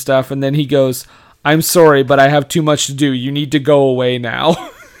her and stuff, and then he goes, "I'm sorry, but I have too much to do. You need to go away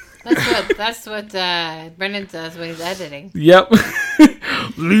now." That's what Brendan does when he's editing. Yep.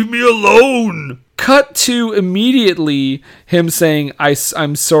 Leave me alone. Cut to immediately him saying,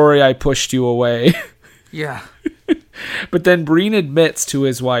 I'm sorry I pushed you away. Yeah. But then Breen admits to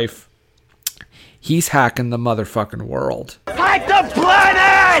his wife, he's hacking the motherfucking world. Hack the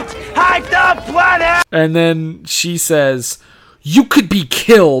planet! Hack the planet! And then she says, you could be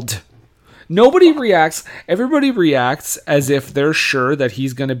killed. Nobody reacts. Everybody reacts as if they're sure that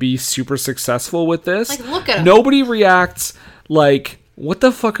he's going to be super successful with this. Like, look at him. Nobody reacts like, what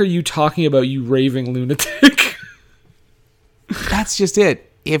the fuck are you talking about, you raving lunatic? That's just it.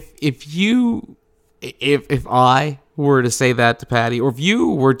 If I were to say that to Patty, or if you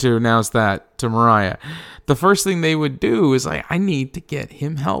were to announce that to Mariah, the first thing they would do is like, I need to get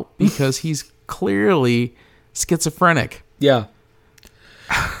him help because he's clearly schizophrenic. Yeah.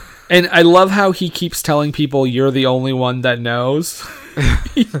 And I love how he keeps telling people you're the only one that knows.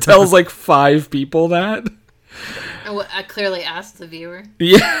 He tells like 5 people that. I clearly asked the viewer.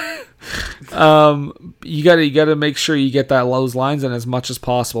 Yeah. You gotta make sure you get those lines in as much as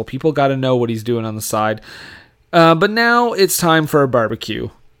possible. People gotta know what he's doing on the side. But now it's time for a barbecue.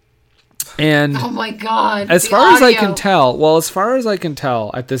 And oh my god. As far as I can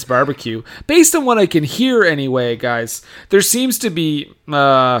tell at this barbecue, based on what I can hear anyway, guys, there seems to be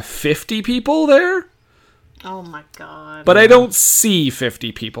 50 people there. Oh my god. But I don't see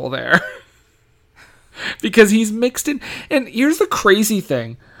 50 people there. Because he's mixed in. And here's the crazy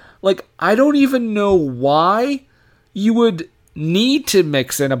thing. Like, I don't even know why you would need to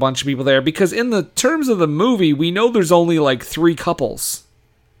mix in a bunch of people there. Because in the terms of the movie, we know there's only like 3 couples.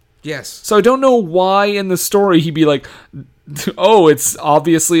 Yes. So I don't know why in the story he'd be like, oh, it's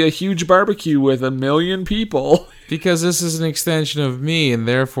obviously a huge barbecue with 1 million people. Because this is an extension of me, and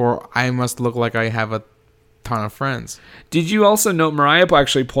therefore I must look like I have a ton of friends. Did you also note, Mariah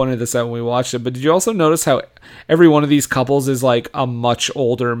actually pointed this out when we watched it, but did you also notice how every one of these couples is like a much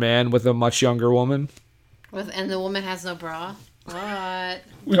older man with a much younger woman? And the woman has no bra? What?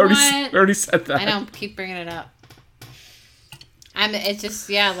 We already said that. I don't keep bringing it up. It's just,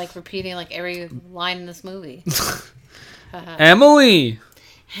 like repeating like every line in this movie. Emily!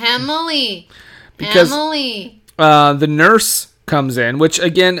 Because the nurse comes in, which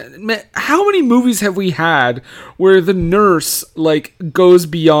again, how many movies have we had where the nurse like goes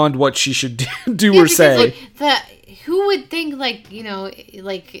beyond what she should do or say? Who would think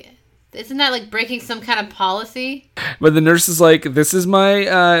isn't that like breaking some kind of policy? But the nurse is like, this is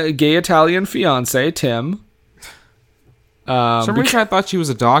my gay Italian fiance, Tim. For some reason I thought she was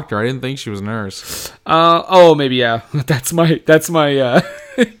a doctor. I didn't think she was a nurse. Maybe yeah. That's my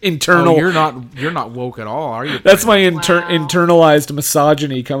internal. Oh, you're not woke at all, are you? That's my internalized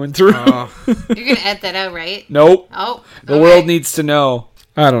misogyny coming through. You're gonna edit that out, right? Nope. Oh, the world needs to know.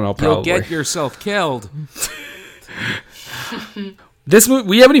 I don't know. Probably you'll get yourself killed. This movie,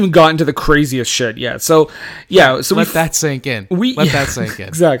 we haven't even gotten to the craziest shit yet. So let that sink in. Let that sink in.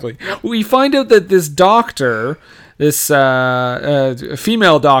 Exactly. We find out that this doctor, this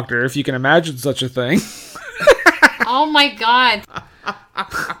female doctor, if you can imagine such a thing. Oh my god.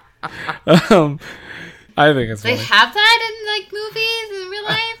 I think it's they funny. have that in like movies in real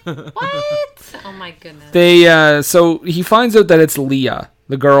life. What? Oh my goodness. So he finds out that it's Leah,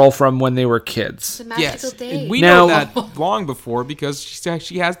 the girl from when they were kids. It's a magical day. We know that long before because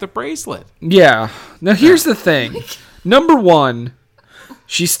she has the bracelet. Yeah. Now here's the thing. Number 1,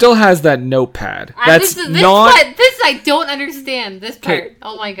 she still has that notepad. This I don't understand. This part.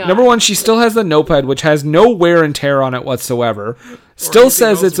 Oh my god. Number 1, she still has the notepad, which has no wear and tear on it whatsoever. Still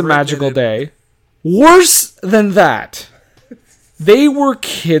says it's a magical day. Worse than that, they were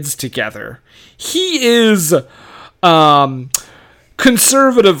kids together. He is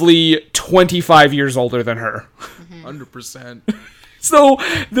conservatively 25 years older than her. 100%. So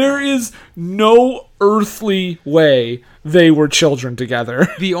there is no earthly way they were children together.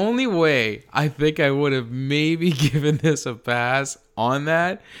 The only way I think I would have maybe given this a pass on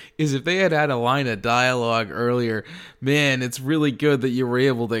that is if they had a line of dialogue earlier. Man, it's really good that you were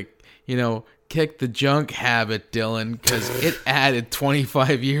able to, kick the junk habit, Dylan, because it added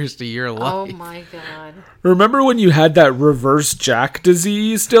 25 years to your Oh life. my god. Remember when you had that reverse Jack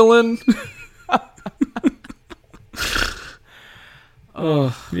disease, Dylan?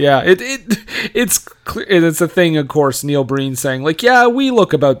 Oh yeah, it's clear. It's a thing, of course. Neil Breen saying like, "Yeah, we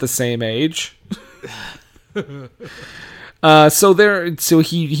look about the same age." So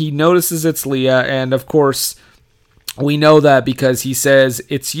he notices it's Leah, and of course we know that because he says,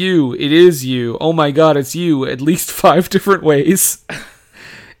 "It's you. It is you. Oh my god, it's you." At least 5 different ways,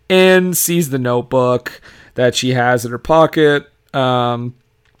 and sees the notebook that she has in her pocket.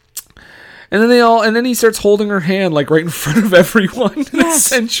 And then he starts holding her hand like right in front of everyone in a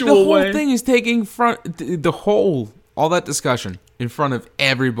sensual way. The whole thing is taking all that discussion in front of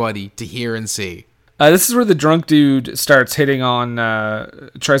everybody to hear and see. This is where the drunk dude starts hitting on,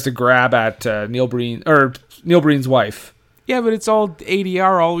 tries to grab at Neil Breen's wife. Yeah, but it's all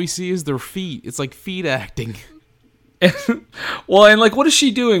ADR. All we see is their feet. It's like feet acting. Well, and like, what is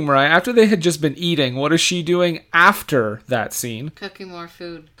she doing, Mariah? After they had just been eating, what is she doing after that scene? Cooking more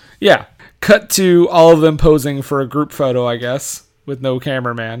food. Yeah. Cut to all of them posing for a group photo, I guess, with no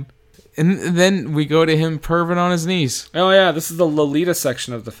cameraman. And then we go to him perving on his knees. Oh, yeah, this is the Lolita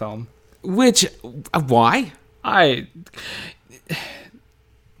section of the film. Which, why?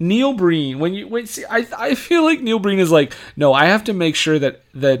 Neil Breen, see, I feel like Neil Breen is like, no, I have to make sure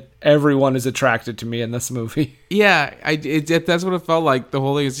that everyone is attracted to me in this movie. Yeah, that's what it felt like. The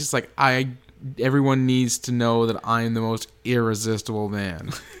whole thing is just like, everyone needs to know that I'm the most irresistible man.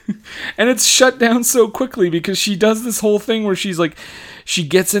 And it's shut down so quickly because she does this whole thing where she's like, she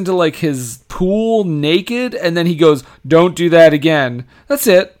gets into like his pool naked, and then he goes, "Don't do that again." That's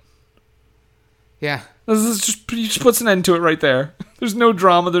it. Yeah. He just puts an end to it right there. There's no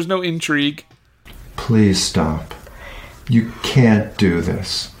drama. There's no intrigue. Please stop. You can't do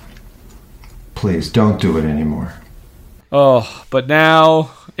this. Please, don't do it anymore. Oh, but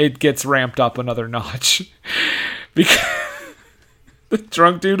now it gets ramped up another notch. Because the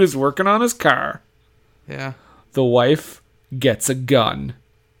drunk dude is working on his car. Yeah. The wife gets a gun.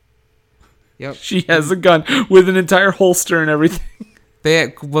 Yep. She has a gun with an entire holster and everything.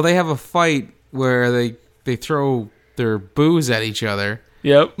 They have a fight where they throw their booze at each other.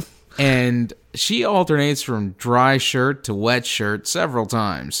 Yep. And she alternates from dry shirt to wet shirt several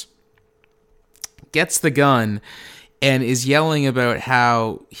times. Gets the gun and is yelling about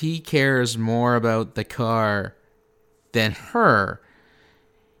how he cares more about the car than her.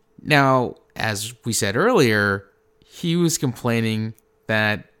 Now, as we said earlier, he was complaining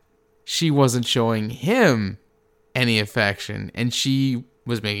that she wasn't showing him any affection, and she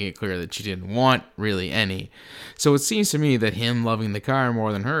was making it clear that she didn't want really any. So it seems to me that him loving the car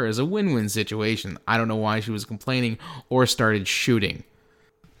more than her is a win-win situation. I don't know why she was complaining or started shooting.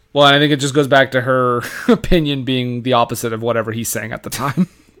 Well, I think it just goes back to her opinion being the opposite of whatever he's saying at the time.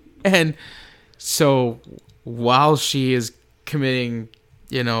 And so while she is committing,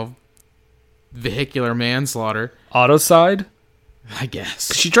 vehicular manslaughter. Autocide? I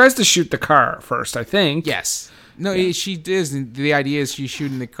guess. She tries to shoot the car first, I think. Yes. No, she does. The idea is she's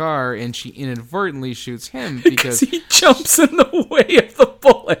shooting the car, and she inadvertently shoots him because he jumps in the way of the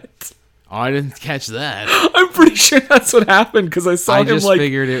bullet. Oh, I didn't catch that. I'm pretty sure that's what happened because I saw him I just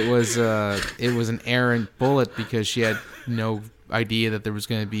figured it was an errant bullet because she had no idea that there was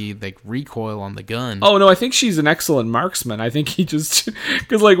going to be recoil on the gun. Oh no, I think she's an excellent marksman. I think he just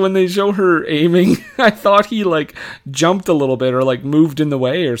because when they show her aiming, I thought he jumped a little bit or moved in the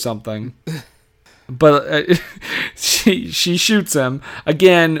way or something. But she shoots him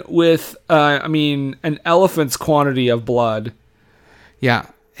again with an elephant's quantity of blood. Yeah.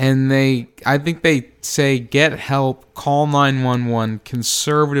 And I think they say, get help, call 911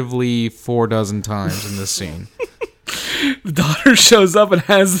 conservatively 4 dozen times in this scene. The daughter shows up and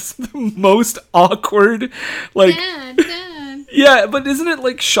has the most awkward, Dad. Yeah, but isn't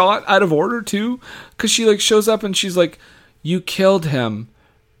it shot out of order too? Because she shows up and she's like, "You killed him,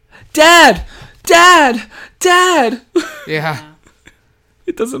 Dad, Dad." Yeah.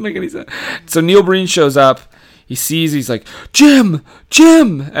 It doesn't make any sense. So Neil Breen shows up. He sees, he's like, Jim!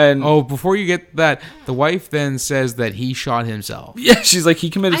 And before you get that, the wife then says that he shot himself. Yeah, she's like, he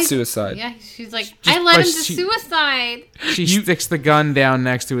committed suicide. Yeah, she's like, I led him to suicide. She sticks the gun down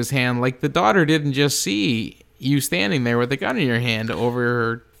next to his hand. The daughter didn't just see you standing there with the gun in your hand over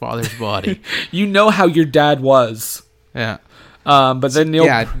her father's body. You know how your dad was. Yeah. But then Neil...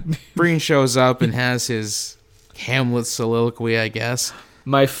 Yeah, Breen shows up and has his Hamlet soliloquy, I guess.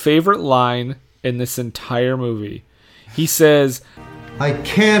 My favorite line in this entire movie. He says, I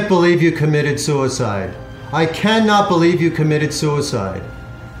can't believe you committed suicide. I cannot believe you committed suicide.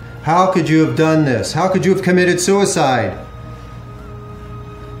 How could you have done this? How could you have committed suicide?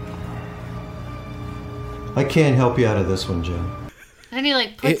 I can't help you out of this one, Jim. And he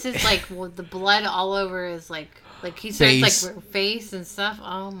like puts his like the blood all over his like he starts like face and stuff.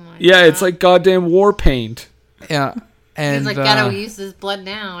 Oh my. Yeah, God. it's like goddamn war paint. Yeah. And he's like, gotta use his blood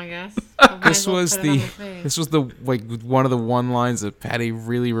now, I guess. This was the like one of the one lines that Patty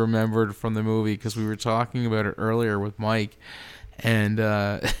really remembered from the movie because we were talking about it earlier with Mike, and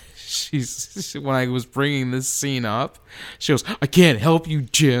she's when I was bringing this scene up, she goes, "I can't help you,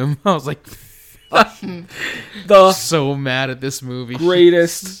 Jim." I was like, so mad at this movie.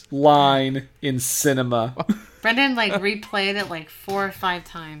 Greatest line in cinema. Brendan like replayed it like 4 or 5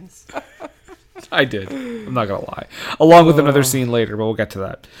 times. I did. I'm not gonna lie. Along with another scene later, but we'll get to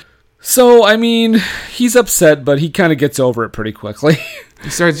that. So, I mean, he's upset, but he kind of gets over it pretty quickly.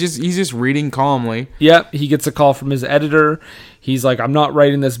 He's just reading calmly. Yep, he gets a call from his editor. He's like, I'm not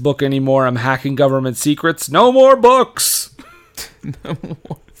writing this book anymore. I'm hacking government secrets. No more books. No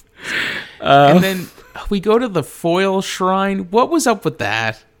more. And then we go to the foil shrine. What was up with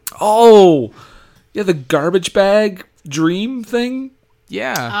that? Oh, yeah, the garbage bag dream thing.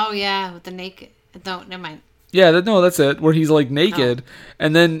 Yeah. Oh yeah, with the naked. No, never mind. Yeah, that's it. Where he's like naked,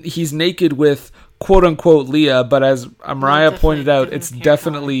 and then he's naked with quote unquote Leah. But as Mariah pointed out, it's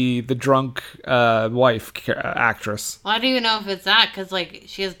definitely the drunk wife actress. Well, I don't even know if it's that because like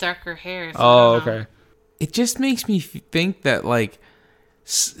she has darker hair. So oh, okay. It just makes me think that like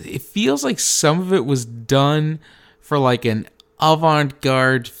it feels like some of it was done for like an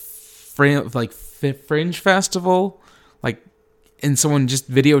avant-garde fringe festival, like. And someone just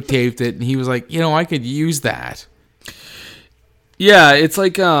videotaped it, and he was like, I could use that. Yeah, it's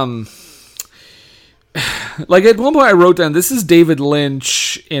like, like at one point I wrote down, this is David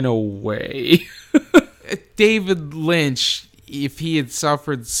Lynch in a way. David Lynch, if he had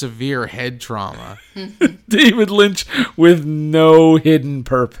suffered severe head trauma. David Lynch with no hidden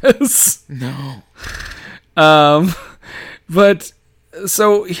purpose. No. But...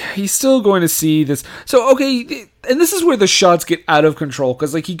 So he's still going to see this. So, okay, and this is where the shots get out of control.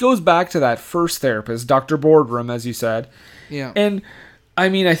 Because, like, he goes back to that first therapist, Dr. Boardroom, as you said. Yeah. And, I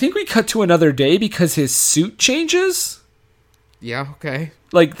mean, I think we cut to another day because his suit changes. Yeah, okay.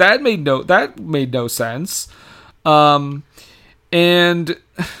 Like, that made no sense. And... and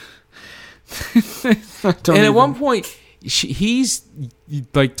at one point, he's,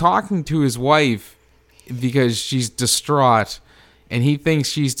 like, talking to his wife because she's distraught. And he thinks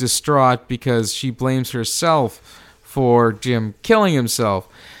she's distraught because she blames herself for Jim killing himself.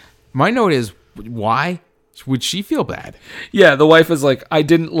 My note is, why would she feel bad? Yeah, the wife is like, I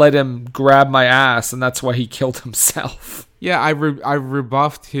didn't let him grab my ass, and that's why he killed himself. Yeah, I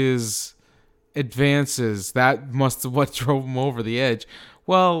rebuffed his advances. That must have what drove him over the edge.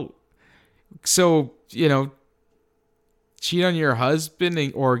 Well, so, cheat on your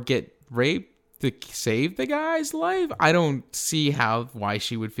husband or get raped to save the guy's life? I don't see why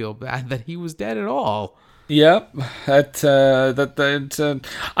she would feel bad that he was dead at all. Yep. That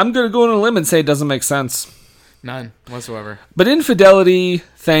I'm going to go on a limb and say it doesn't make sense. None whatsoever. But infidelity,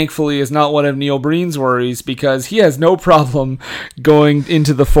 thankfully, is not one of Neil Breen's worries because he has no problem going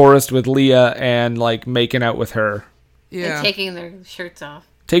into the forest with Leah and, like, making out with her. Yeah. And taking their shirts off.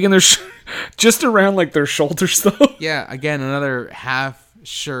 Taking their just around, like, their shoulders, though. Yeah, again, another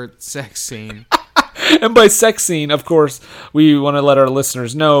half-shirt sex scene. And by sex scene, of course, we want to let our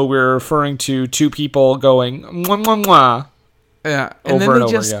listeners know we're referring to two people going mwah, mwah, mwah. Yeah, and then they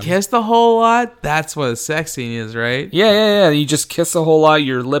just kiss the whole lot. That's what a sex scene is, right? Yeah. You just kiss a whole lot.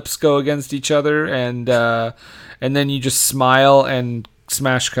 Your lips go against each other, and then you just smile and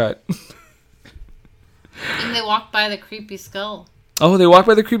smash cut. And they walk by the creepy skull. Oh, they walk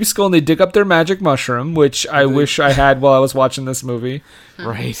by the creepy skull and they dig up their magic mushroom, which I wish I had while I was watching this movie.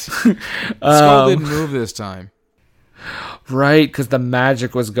 Right. The skull didn't move this time. Right, because the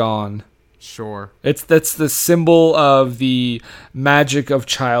magic was gone. Sure. That's the symbol of the magic of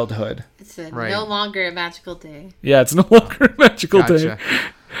childhood. It's no longer a magical day. Yeah, it's no longer a magical day.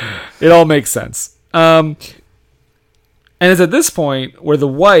 It all makes sense. And it's at this point where the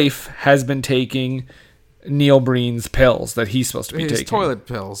wife has been taking Neil Breen's pills that he's supposed to be taking. His toilet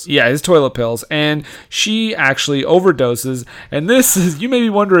pills. Yeah, his toilet pills. And she actually overdoses. And this is, you may be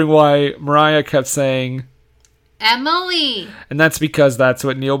wondering why Mariah kept saying... Emily! And that's because that's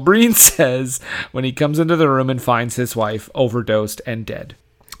what Neil Breen says when he comes into the room and finds his wife overdosed and dead.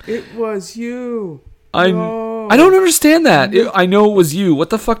 It was you. I don't understand that. I know it was you. What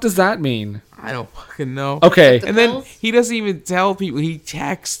the fuck does that mean? I don't fucking know. Okay. And then he doesn't even tell people. He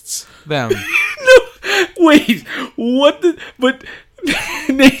texts them. No, wait. What the... But...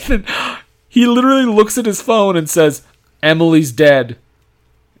 Nathan, he literally looks at his phone and says, Emily's dead.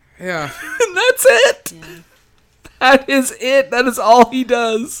 Yeah. And that's it. Yeah. That is it. That is all he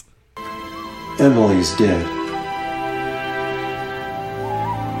does. Emily's dead.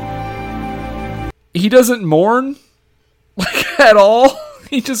 He doesn't mourn, like, at all.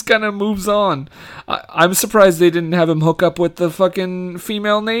 He just kind of moves on. I'm surprised they didn't have him hook up with the fucking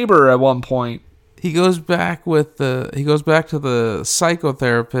female neighbor at one point. He goes back to the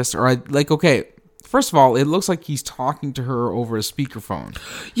psychotherapist, okay, first of all, it looks like he's talking to her over a speakerphone.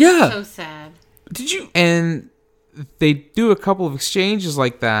 Yeah. So sad. Did you? And they do a couple of exchanges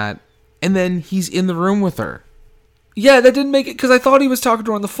like that, and then he's in the room with her. Yeah, that didn't make it, because I thought he was talking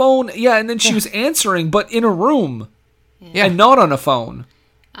to her on the phone. Yeah, and then she was answering, but in a room. Yeah. And not on a phone.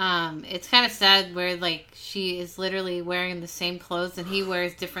 It's kind of sad where, like, she is literally wearing the same clothes and he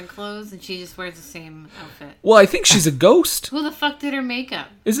wears different clothes and she just wears the same outfit. Well, I think she's a ghost. Who the fuck did her makeup?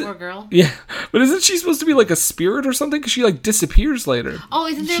 Is it? Poor girl. Yeah. But isn't she supposed to be like a spirit or something? Because she, like, disappears later. Oh,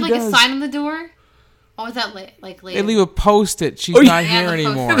 isn't there, She like, does. a sign on the door? Oh, is that later? They leave a post-it. She's Oh, not yeah, here the post-it.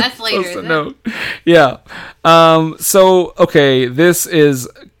 anymore. That's later, Post-it isn't it? note. Yeah. So, okay, this is,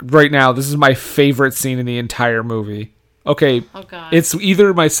 right now, this is my favorite scene in the entire movie. Okay. Oh, God. It's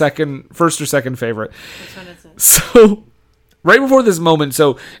either my first or second favorite. Which one is it? So, right before this moment,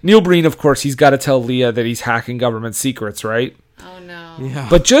 so Neil Breen, of course, he's got to tell Leah that he's hacking government secrets, right? Oh, no. Yeah.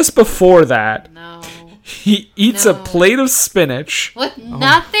 But just before that, No. he eats a No. plate of spinach. With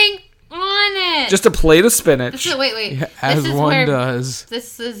nothing on it. Just a plate of spinach. This is, wait. Yeah, as this is one where, does.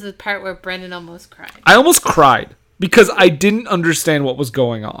 This is the part where Brendan almost cried. I almost cried because I didn't understand what was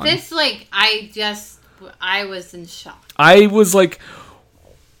going on. This, like, I was in shock. I was like,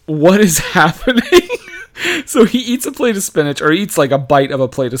 what is happening? So he eats a plate of spinach, or eats like a bite of a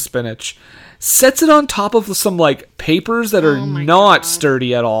plate of spinach, sets it on top of some like papers that are Oh my not God.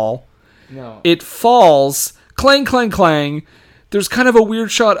 sturdy at all. No. It falls, clang, clang, clang. There's kind of a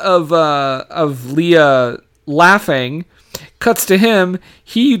weird shot of Leah laughing. Cuts to him.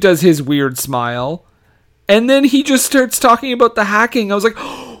 He does his weird smile. And then he just starts talking about the hacking. I was like,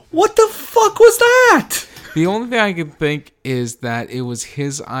 what the fuck was that? The only thing I can think is that it was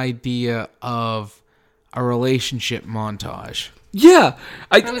his idea of a relationship montage. Yeah.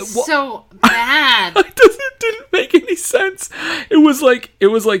 It was so bad. It didn't make any sense. It was like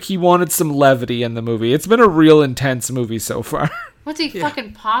he wanted some levity in the movie. It's been a real intense movie so far. What's he,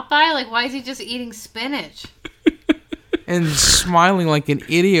 fucking Popeye? Like, why is he just eating spinach? And smiling like an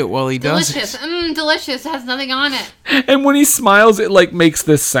idiot while he does Delicious. it. Delicious. It has nothing on it. And when he smiles, it like makes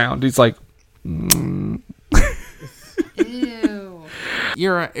this sound. He's like, Ew.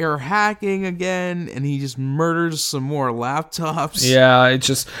 You're hacking again, and he just murders some more laptops. yeah, it's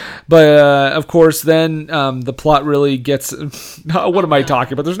just, but of course, then the plot really gets. What am I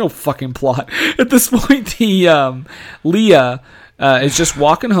talking about? There's no fucking plot at this point. Leah is just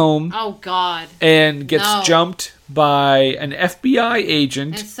walking home Oh, God. and gets No. jumped by an FBI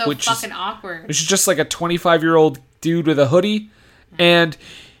agent, It's so which fucking is awkward. which is just like a 25-year-old dude with a hoodie, and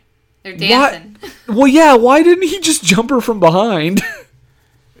They're dancing. well, yeah, why didn't he just jump her from behind?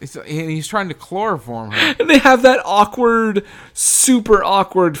 And he's trying to chloroform her. And they have that awkward, super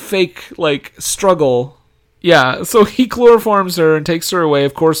awkward, fake, like, struggle. Yeah, so he chloroforms her and takes her away.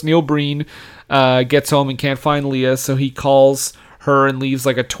 Of course, Neil Breen gets home and can't find Leah, so he calls her and leaves,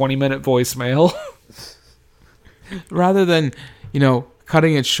 like, a 20-minute voicemail. Rather than,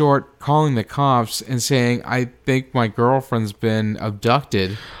 cutting it short, calling the cops and saying, I think my girlfriend's been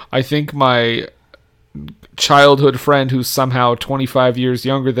abducted. I think my childhood friend, who's somehow 25 years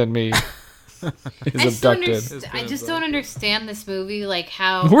younger than me, is abducted. I just don't understand this movie, like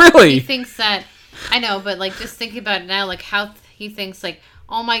how Really? he thinks that. I know, but like just thinking about it now, like how he thinks like,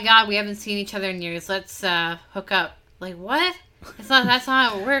 oh my God, we haven't seen each other in years. Let's hook up. Like what? That's not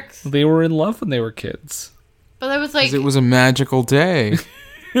how it works. They were in love when they were kids. But it was like 'Cause it was a magical day.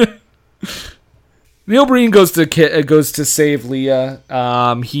 Neil Breen goes to save Leah.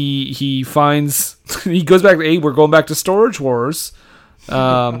 He finds he goes back to we're going back to Storage Wars.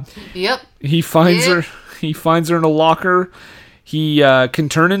 Yep. He finds Yeah. her. He finds her in a locker. He can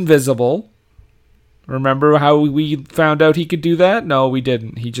turn invisible. Remember how we found out he could do that? No, we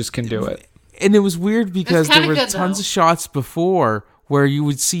didn't. He just can do it. And it was weird because there kinda were good, tons though. of shots before where you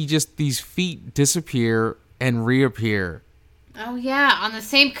would see just these feet disappear and reappear. Oh yeah, on the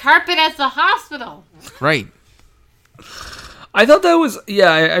same carpet as the hospital. Right. I thought that was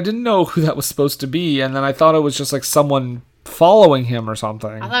I didn't know who that was supposed to be, and then I thought it was just like someone following him or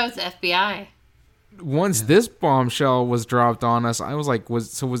something. I thought it was the FBI. Once this bombshell was dropped on us, I was like,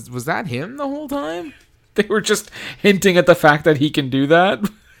 was that him the whole time? They were just hinting at the fact that he can do that.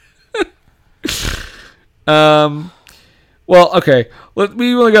 Well, okay.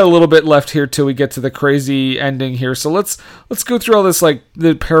 We only got a little bit left here till we get to the crazy ending here. So let's go through all this, like,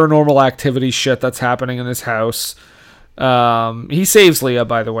 the paranormal activity shit that's happening in this house. He saves Leah,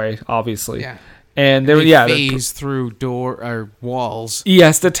 by the way, obviously. Yeah. And They phase through door or walls. he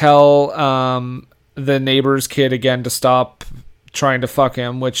has to tell the neighbor's kid again to stop trying to fuck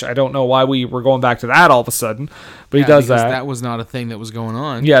him, which I don't know why we were going back to that all of a sudden, but he does that. That was not a thing that was going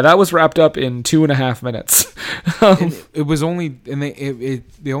on. Yeah, that was wrapped up in 2.5 minutes. It was only, and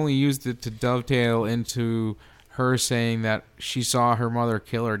they only used it to dovetail into her saying that she saw her mother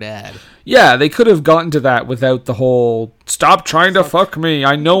kill her dad. Yeah, they could have gotten to that without the whole "stop trying to fuck me.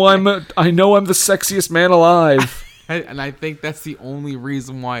 I know I'm the sexiest man alive." And I think that's the only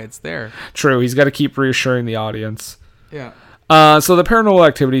reason why it's there. True, he's got to keep reassuring the audience. Yeah. So the paranormal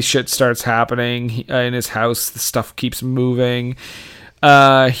activity shit starts happening in his house. The stuff keeps moving.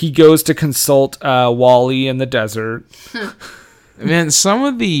 He goes to consult Wally in the desert. Man, some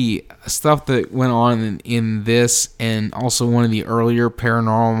of the stuff that went on in this and also one of the earlier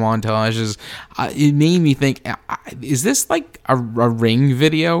paranormal montages, it made me think, is this like a Ring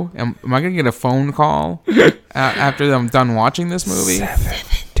video? Am I going to get a phone call after I'm done watching this movie? 7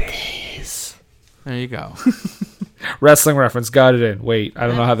 days. There you go. Wrestling reference, got it in. Wait, I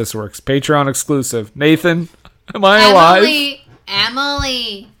don't know how this works. Patreon exclusive. Nathan, am I alive?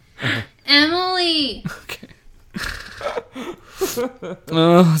 Emily. Okay.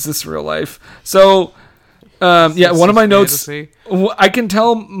 Oh, is this real life? So, yeah, one of my notes. I can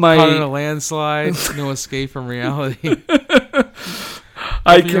tell my caught in a landslide. No escape from reality.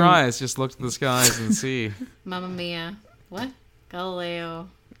 Open your eyes. Just look to the skies and see. Mamma Mia. What? Galileo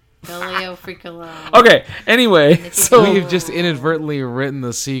Freakalone. Okay. Anyway, so we've just inadvertently written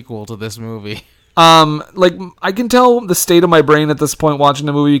the sequel to this movie. Like, I can tell the state of my brain at this point watching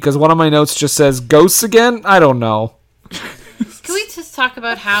the movie because one of my notes just says ghosts again. I don't know. Can we just talk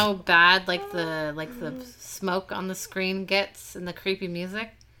about how bad the smoke on the screen gets and the creepy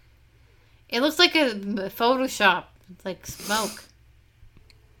music? It looks like a Photoshop. It's like smoke.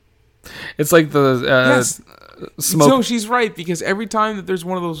 It's like the yes. Smoke. So she's right, because every time that there's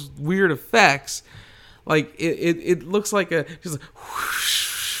one of those weird effects, like it looks like just like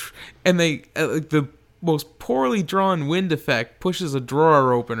whoosh, and they like the most poorly drawn wind effect pushes a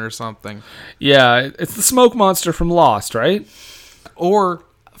drawer open or something. Yeah, it's the smoke monster from Lost, right? Or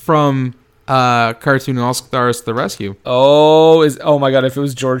from cartoon All Stars to the Rescue. Oh my god! If it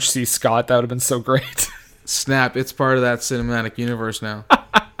was George C. Scott, that would have been so great. Snap! It's part of that cinematic universe now.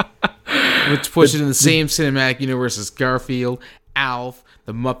 Which puts it in the same cinematic universe as Garfield, Alf,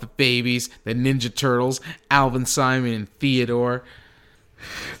 the Muppet Babies, the Ninja Turtles, Alvin, Simon, and Theodore.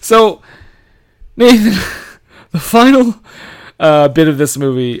 So, Nathan, the final bit of this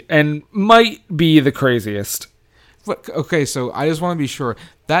movie, and might be the craziest. Okay, so I just want to be sure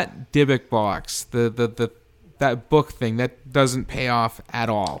that Dybbuk box, that book thing, that doesn't pay off at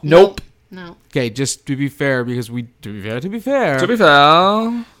all. Nope. No. Okay, just to be fair, because to be fair,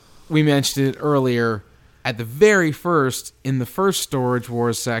 we mentioned it earlier at the very first, in the first Storage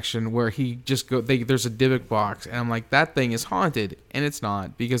Wars section, where there's a Dybbuk box, and I'm like, that thing is haunted, and it's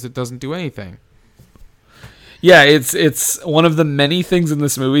not, because it doesn't do anything. Yeah, it's one of the many things in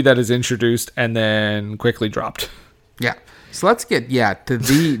this movie that is introduced and then quickly dropped. Yeah. So let's get to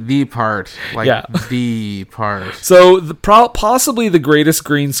the part, the part. So possibly the greatest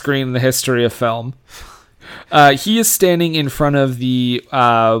green screen in the history of film. He is standing in front of the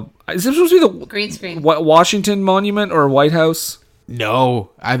is it supposed to be the green screen Washington Monument or White House?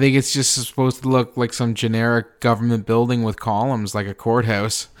 No, I think it's just supposed to look like some generic government building with columns, like a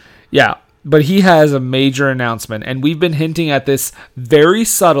courthouse. Yeah, but he has a major announcement, and we've been hinting at this very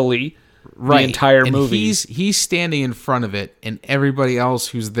subtly the entire movie. He's standing in front of it, and everybody else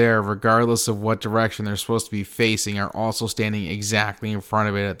who's there, regardless of what direction they're supposed to be facing, are also standing exactly in front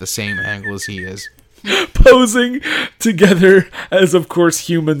of it at the same angle as he is. Posing together as, of course,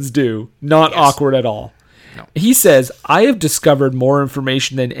 humans do. Not awkward at all. No. He says, I have discovered more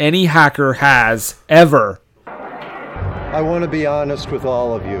information than any hacker has ever. I want to be honest with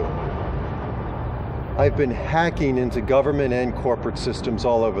all of you. I've been hacking into government and corporate systems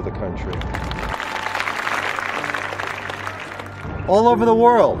all over the country. All over the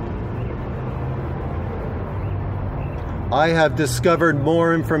world. I have discovered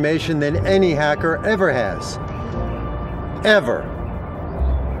more information than any hacker ever has. Ever.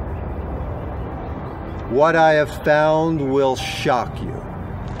 What I have found will shock you.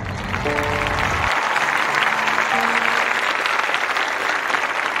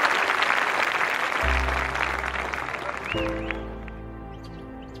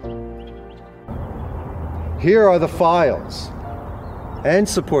 Here are the files and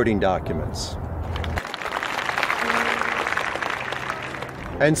supporting documents.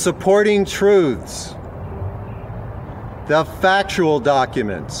 And supporting truths. The factual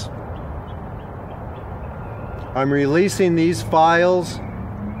documents. I'm releasing these files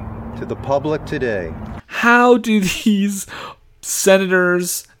to the public today. How do these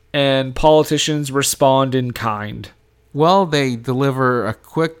senators and politicians respond in kind? Well, they deliver a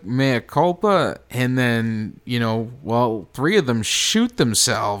quick mea culpa, and then, 3 of them shoot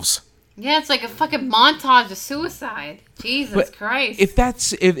themselves. Yeah, it's like a fucking montage of suicide. Jesus Christ. If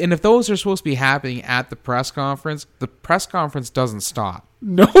those are supposed to be happening at the press conference doesn't stop.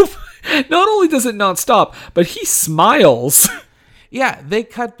 No, not only does it not stop, but he smiles. Yeah, they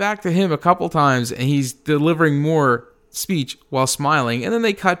cut back to him a couple times, and he's delivering more speech while smiling, and then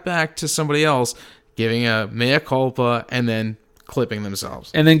they cut back to somebody else giving a mea culpa and then clipping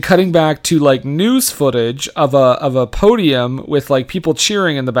themselves. And then cutting back to like news footage of a podium with like people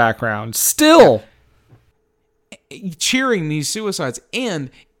cheering in the background. Still cheering these suicides,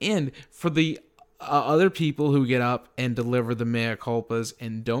 and for the other people who get up and deliver the mea culpas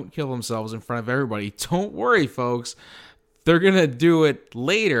and don't kill themselves in front of everybody. Don't worry, folks. They're going to do it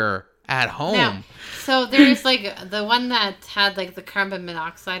later at home. Now, so there's like the one that had like the carbon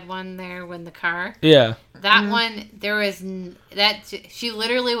monoxide one there when the car. Yeah. That one, there was she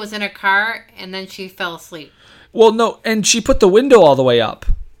literally was in her car and then she fell asleep. Well, no, and she put the window all the way up.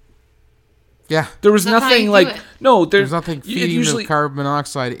 Yeah. There was nothing like there's nothing feeding the carbon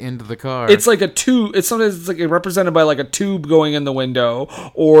monoxide into the car. It's like a tube. Sometimes it's like represented by like a tube going in the window,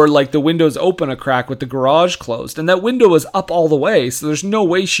 or like the window's open a crack with the garage closed, and that window was up all the way. So there's no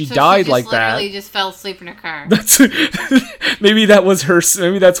way she died like that. Literally just fell asleep in her car. That's maybe that was her.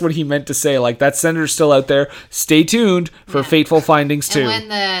 Maybe that's what he meant to say. Like that senator's still out there. Stay tuned for Fateful Findings 2. And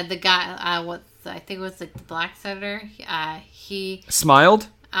when the guy, I think it was like the black senator, he smiled.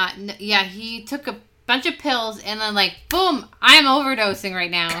 Yeah, he took a bunch of pills and then like, boom, I'm overdosing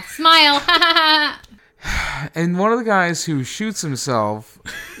right now. Smile. And one of the guys who shoots himself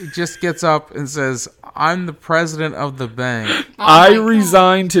just gets up and says, I'm the president of the bank. I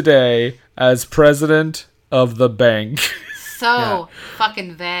resign today as president of the bank. So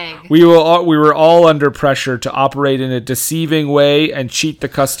fucking vague. We were all under pressure to operate in a deceiving way and cheat the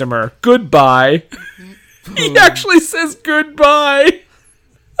customer. Goodbye. He actually says goodbye.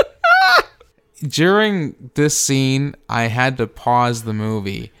 During this scene, I had to pause the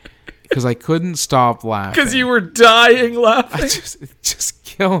movie because I couldn't stop laughing. Because you were dying laughing. I just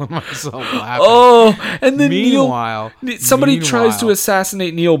killing myself laughing. Oh, and then meanwhile, somebody tries to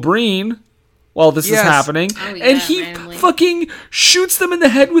assassinate Neil Breen while this is happening, and he fucking shoots them in the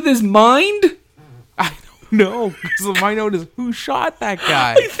head with his mind. I don't know, because my note is, who shot that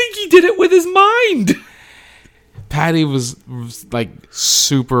guy? I think he did it with his mind. Patty was like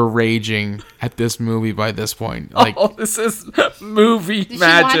super raging at this movie by this point. Like, this is movie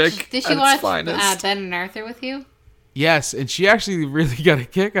magic. Did she watch Ben and Arthur with you? Yes, and she actually really got a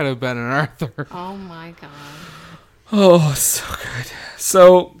kick out of Ben and Arthur. Oh my god. Oh, so good.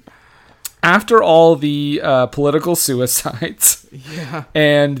 So, after all the political suicides,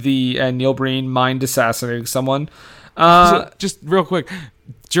 and Neil Breen mind assassinating someone, so just real quick.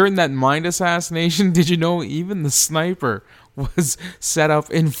 During that mind assassination, did you know even the sniper was set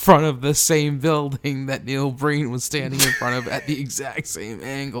up in front of the same building that Neil Breen was standing in front of at the exact same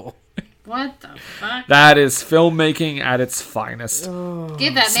angle? What the fuck? That is filmmaking at its finest.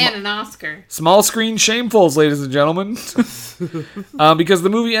 Give that man an Oscar. Small screen shamefuls, ladies and gentlemen. Because the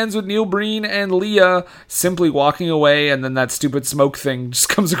movie ends with Neil Breen and Leah simply walking away, and then that stupid smoke thing just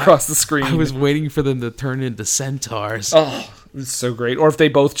comes across the screen. I was waiting for them to turn into centaurs. Oh, it's so great. Or if they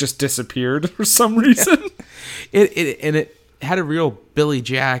both just disappeared for some reason. It had a real Billy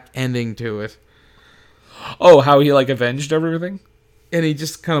Jack ending to it. Oh, how he like avenged everything? And he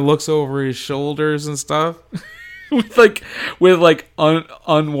just kind of looks over his shoulders and stuff. with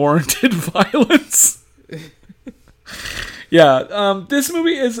unwarranted violence. Yeah, this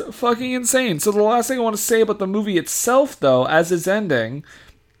movie is fucking insane. So the last thing I want to say about the movie itself, though, as it's ending,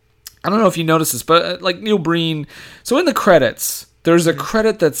 I don't know if you noticed this, but like Neil Breen, so in the credits, there's a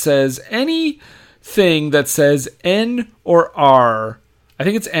credit that says anything that says N or R, I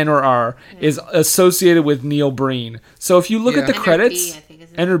think it's N or R, is associated with Neil Breen. So if you look at the credits,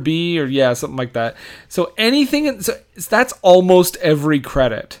 N or B, or something like that. So anything, so that's almost every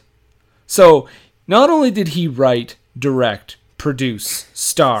credit. So not only did he write, direct, produce,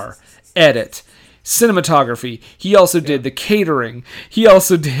 star, edit, cinematography, he also did the catering. He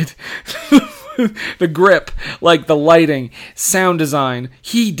also did the grip, like the lighting, sound design.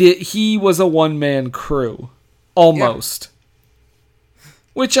 He was a one-man crew. Almost. Yeah.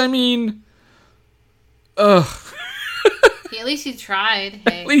 Which, I mean... Ugh. At least you tried.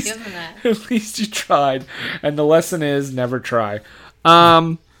 Hey, give him that. At least you tried. And the lesson is never try.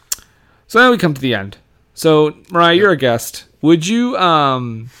 So now we come to the end. So, Mariah, you're a guest. Would you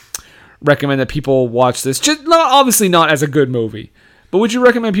recommend that people watch this? Obviously not as a good movie, but would you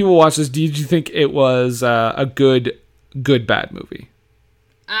recommend people watch this? Did you think it was a good bad movie?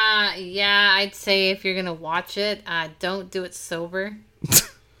 Yeah, I'd say if you're gonna watch it, don't do it sober.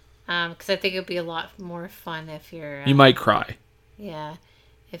 Because I think it'd be a lot more fun if you're... you might cry. Yeah,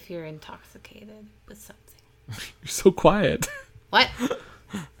 if you're intoxicated with something. You're so quiet. What?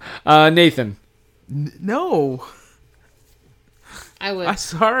 Nathan. No. I would. I'm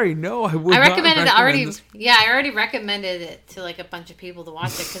sorry, no, I would. I recommended not it already. this. Yeah, I already recommended it to like a bunch of people to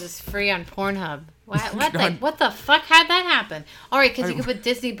watch it because it's free on Pornhub. What the fuck? How'd that happen? All right, because you can put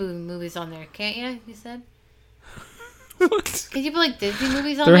Disney movies on there, can't you? You said. What? Can you put like Disney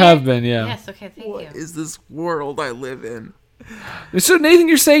movies on there? There have been, yeah. Yes. Okay. Thank you. What is this world I live in? So Nathan,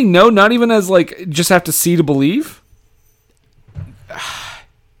 you're saying no, not even as like just have to see to believe?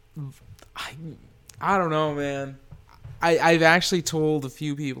 I don't know, man. I've actually told a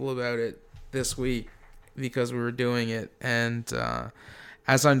few people about it this week because we were doing it, and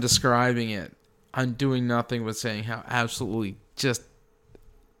as I'm describing it, I'm doing nothing but saying how absolutely just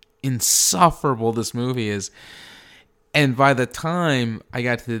insufferable this movie is. And by the time I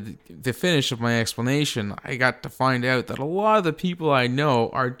got to the finish of my explanation, I got to find out that a lot of the people I know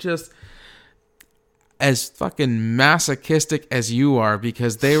are just as fucking masochistic as you are,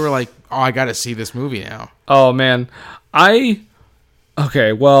 because they were like, oh, I gotta see this movie now. Oh, man.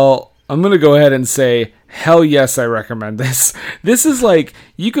 Okay, well, I'm going to go ahead and say, hell yes, I recommend this. This is like,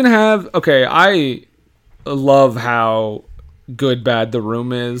 you can have... Okay, I love how good, bad The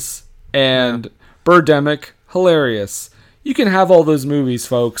Room is. And Birdemic... hilarious. You can have all those movies,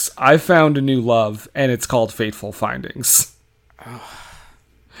 folks. I found a new love, and it's called Fateful Findings.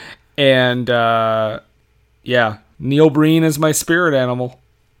 And, yeah, Neil Breen is my spirit animal.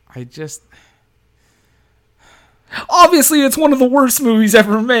 Obviously, it's one of the worst movies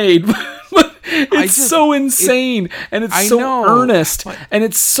ever made, but it's so insane, and it's so earnest, and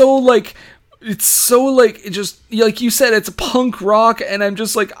it's so, like... It's so, like, it just, like you said, it's punk rock, and I'm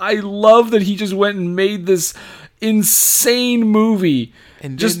just like, I love that he just went and made this insane movie.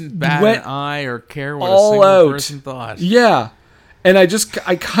 And just didn't bat an eye or care what a all single out. person thought. Yeah. And I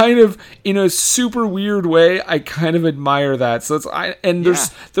kind of, in a super weird way, I kind of admire that. So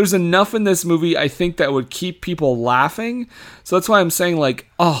there's enough in this movie, I think, that would keep people laughing. So that's why I'm saying, like,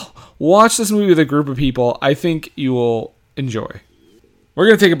 watch this movie with a group of people. I think you will enjoy. We're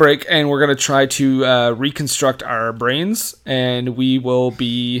going to take a break, and we're going to try to reconstruct our brains, and we will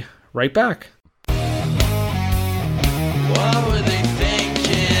be right back. What were they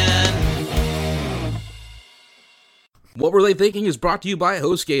thinking? What Were They Thinking is brought to you by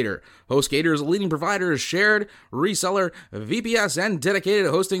HostGator. HostGator is a leading provider of shared, reseller, VPS, and dedicated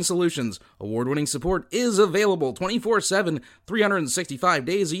hosting solutions. Award-winning support is available 24/7, 365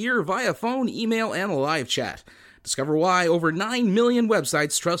 days a year via phone, email, and live chat. Discover why over 9 million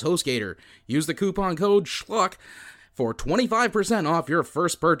websites trust HostGator. Use the coupon code SCHLOCK for 25% off your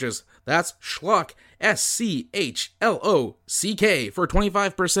first purchase. That's SCHLOCK, SCHLOCK, for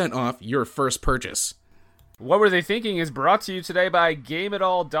 25% off your first purchase. What Were They Thinking is brought to you today by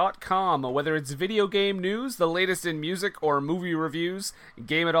GameItAll.com. Whether it's video game news, the latest in music, or movie reviews,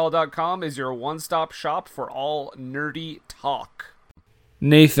 GameItAll.com is your one-stop shop for all nerdy talk.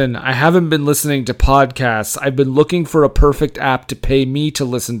 Nathan, I haven't been listening to podcasts. I've been looking for a perfect app to pay me to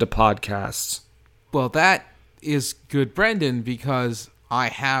listen to podcasts. Well, that is good, Brendan, because I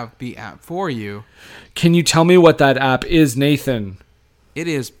have the app for you. Can you tell me what that app is, Nathan? It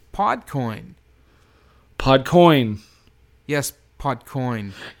is Podcoin. Podcoin? Yes,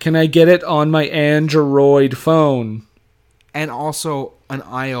 Podcoin. Can I get it on my Android phone? And also an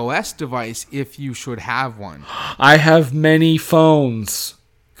iOS device if you should have one. I have many phones.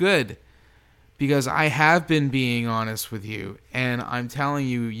 Good. Because I have been being honest with you, and I'm telling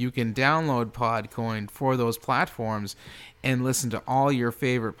you, you can download Podcoin for those platforms and listen to all your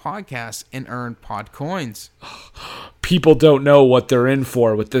favorite podcasts and earn Podcoins. People don't know what they're in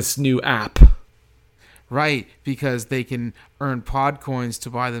for with this new app. Right, because they can earn Podcoins to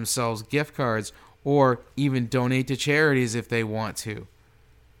buy themselves gift cards or even donate to charities if they want to.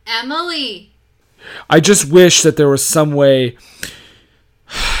 Emily! I just wish that there was some way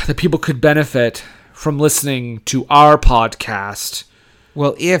that people could benefit from listening to our podcast.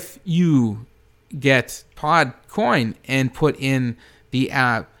 Well, if you get PodCoin and put in the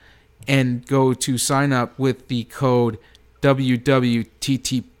app and go to sign up with the code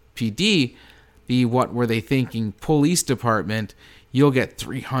WWTTPD, the What Were They Thinking Police Department, you'll get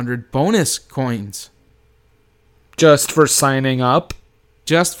 300 bonus coins. Just for signing up?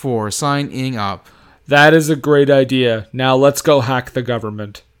 Just for signing up. That is a great idea. Now let's go hack the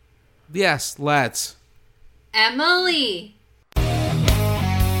government. Yes, let's. Emily. What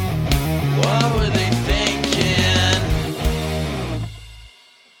were they thinking?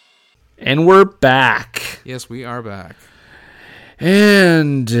 And we're back. Yes, we are back.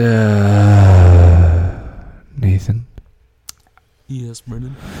 And, Nathan. Yes,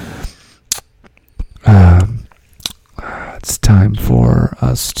 Brendan. It's time for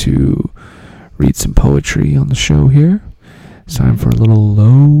us to read some poetry on the show here. It's time for a little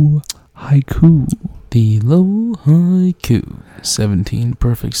low haiku. The low haiku. 17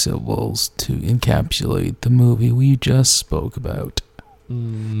 perfect syllables to encapsulate the movie we just spoke about.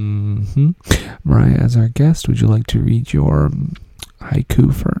 Mm-hmm. Mariah, as our guest, would you like to read your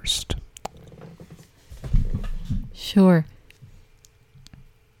haiku first? Sure.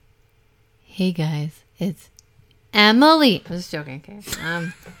 Hey guys, it's Emily. I'm just joking, okay?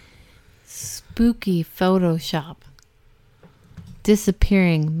 Spooky Photoshop.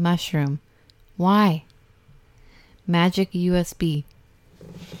 Disappearing mushroom. Why? Magic USB.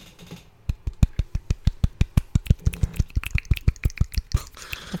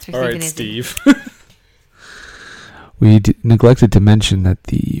 That's for All right, Stephen Steve. We neglected to mention that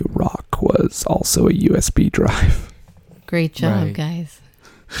the rock was also a USB drive. Great job, Right. guys.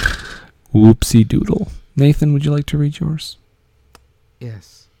 Whoopsie doodle. Nathan, would you like to read yours?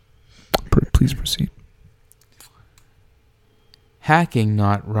 Yes. Please proceed. Hacking,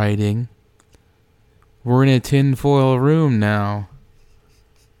 not writing. We're in a tinfoil room now.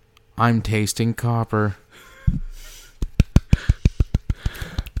 I'm tasting copper.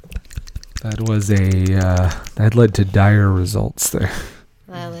 That was that led to dire results there.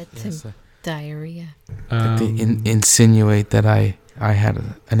 That led to diarrhea. They insinuate that I had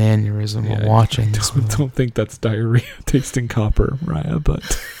an aneurysm while watching this movie. Don't think that's diarrhea tasting copper, Mariah,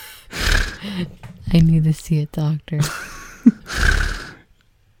 but I need to see a doctor.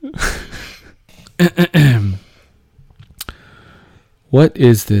 What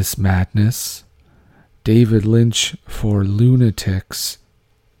is this madness? David Lynch for lunatics.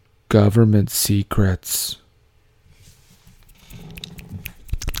 Government secrets.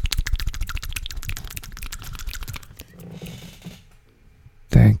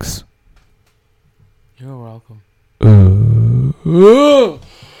 Thanks. You're welcome.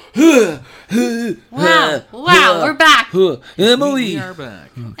 Wow, we're back. Emily. We are back.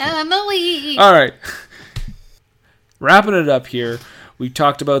 Emily. All right. Wrapping it up here. We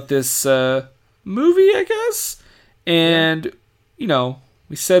talked about this movie, I guess. And, you know,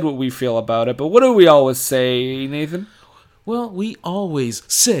 we said what we feel about it. But what do we always say, Nathan? Well, we always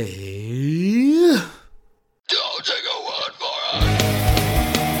say... Don't take a word for it.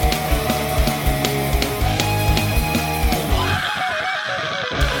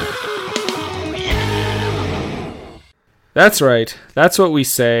 That's right. That's what we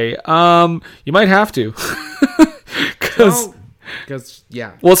say. You might have to. Because,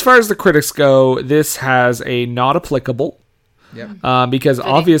 yeah. well, as far as the critics go, this has a not applicable. Yep. Because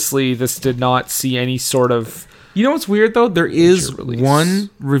obviously this did not see any sort of... You know what's weird, though? There is release. one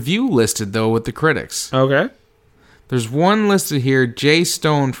review listed, though, with the critics. Okay. There's one listed here, Jay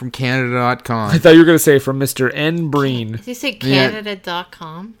Stone from I Canada.com. thought you were going to say from Mr. N. Breen. Did you say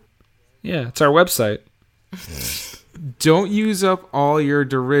Canada.com? Yeah, it's our website. Don't use up all your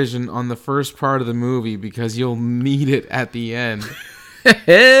derision on the first part of the movie because you'll need it at the end.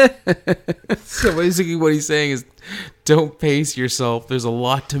 So basically what he's saying is don't pace yourself. There's a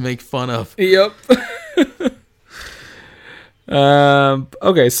lot to make fun of. Yep.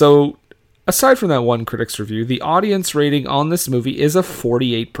 Okay, so aside from that one critic's review, the audience rating on this movie is a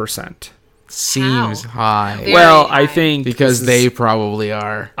 48%. Seems high. Very Well, high. I think Because this they is, probably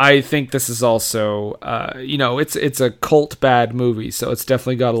are. I think this is also, it's a cult bad movie, so it's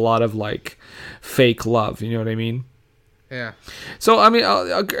definitely got a lot of like fake love. You know what I mean? Yeah. So I mean,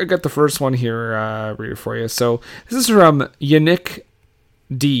 I'll get the first one here. Read it for you. So this is from Yannick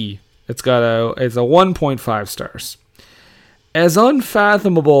D. It's a 1.5 stars. As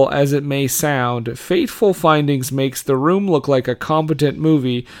unfathomable as it may sound, Fateful Findings makes The Room look like a competent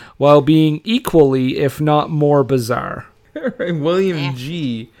movie while being equally, if not more, bizarre. William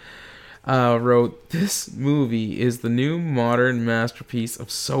G. wrote, "This movie is the new modern masterpiece of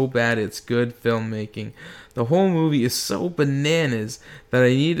so bad it's good filmmaking. The whole movie is so bananas that I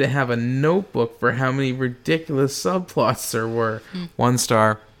need to have a notebook for how many ridiculous subplots there were." 1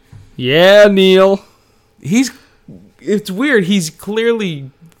 star. Yeah, Neil. It's weird. He's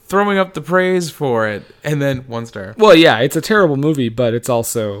clearly throwing up the praise for it, and then 1 star. Well, yeah, it's a terrible movie, but it's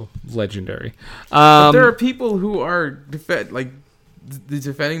also legendary. But there are people who are defending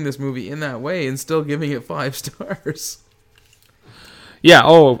this movie in that way and still giving it 5 stars. Yeah.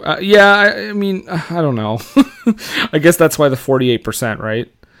 I mean, I don't know. I guess that's why the 48%,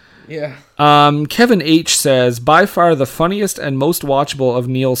 right? Yeah. Kevin H says, by far the funniest and most watchable of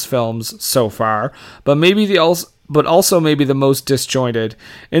Neil's films so far, but also maybe the most disjointed.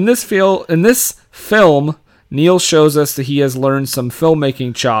 In this film, Neil shows us that he has learned some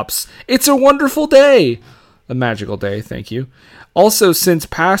filmmaking chops. It's a wonderful day. A magical day, thank you. Also, since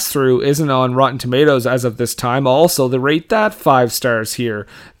Pass Through isn't on Rotten Tomatoes as of this time, also they rate that 5 stars here.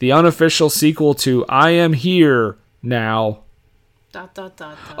 The unofficial sequel to I Am Here Now. ...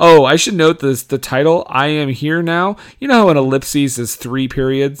 Oh, I should note the title, I Am Here Now. You know how an ellipses is 3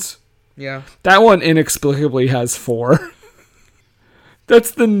 periods? Yeah. That one inexplicably has 4.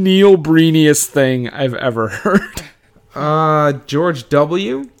 That's the Neil Breeniest thing I've ever heard. George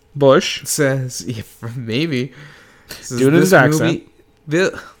W. Bush says, yeah, maybe. Doing his accent.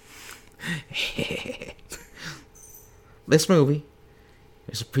 This movie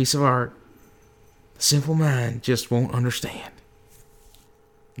is a piece of art the simple mind just won't understand.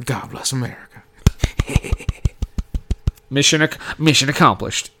 God bless America. Mission accomplished. Mission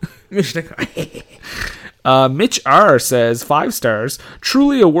accomplished. Mitch R. says, 5 stars.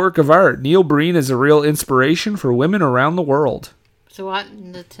 Truly a work of art. Neil Breen is a real inspiration for women around the world. To what?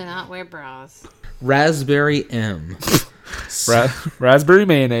 To not wear bras. Raspberry M. Raspberry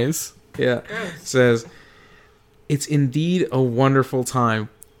mayonnaise. Yeah. Says, it's indeed a wonderful time.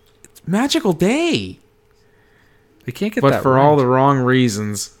 It's magical day. They can't get but that for right. all the wrong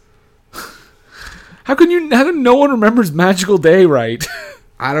reasons. How come no one remembers Magical Day right?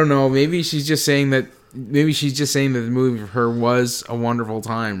 I don't know. Maybe she's just saying that the movie for her was a wonderful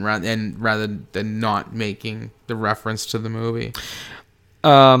time rather than not making the reference to the movie.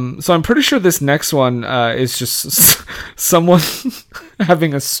 So I'm pretty sure this next one is just someone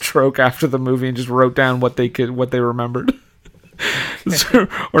having a stroke after the movie and just wrote down what they remembered.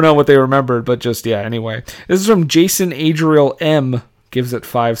 Or not what they remembered, but just, yeah, anyway. This is from Jason Adriel M. Gives it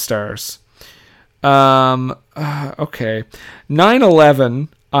 5 stars. Okay. 9/11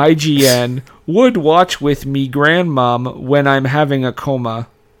 IGN would watch with me grandmom when I'm having a coma.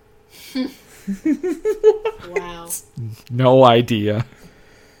 Wow. No idea.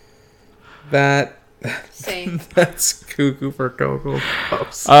 Same. That's cuckoo for Cocoa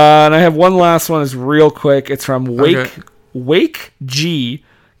Puffs. And I have one last one. It's real quick. It's from Wake G.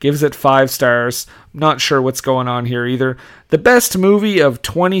 Gives it 5 stars. Not sure what's going on here either. The best movie of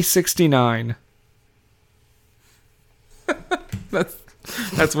 2069.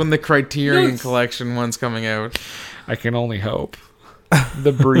 That's when the Criterion Collection one's coming out. I can only hope.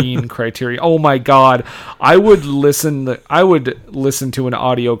 The Breen Criterion. Oh my God! I would listen to an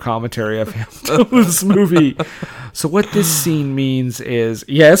audio commentary of him this movie. So what this scene means is,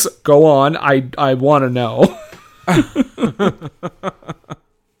 yes, go on. I want to know.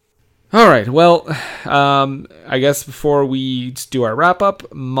 All right. Well, I guess before we do our wrap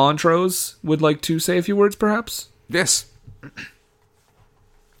up, Montrose would like to say a few words, perhaps. Yes.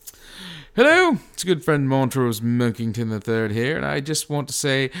 Hello, it's a good friend Montrose Monkington III here, and I just want to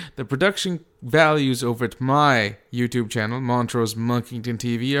say the production values over at my YouTube channel, Montrose Monkington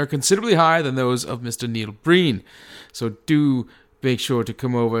TV, are considerably higher than those of Mr. Neil Breen. So do make sure to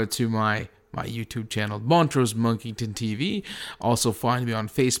come over to my YouTube channel, Montrose Monkington TV. Also find me on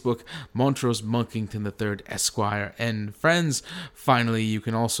Facebook, Montrose Monkington III Esquire. And friends, finally, you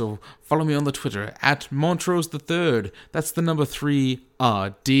can also follow me on the Twitter, at Montrose III. That's the number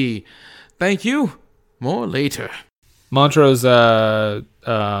 3RD. Thank you. More later. Montrose, are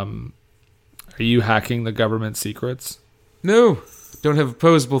you hacking the government secrets? No, don't have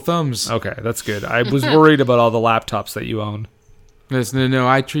opposable thumbs. Okay, that's good. I was worried about all the laptops that you own. No,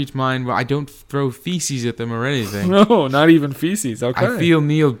 I treat mine well. I don't throw feces at them or anything. No, not even feces. Okay. I feel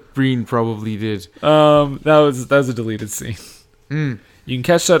Neil Breen probably did. That was a deleted scene. You can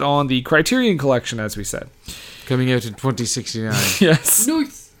catch that on the Criterion Collection, as we said. Coming out in 2069. Yes.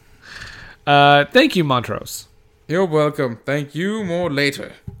 Nice. Thank you, Montrose. You're welcome. Thank you. More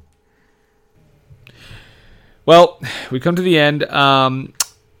later. Well, we come to the end.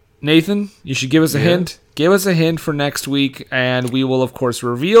 Nathan, you should give us a hint. give us a hint for next week, and we will, of course,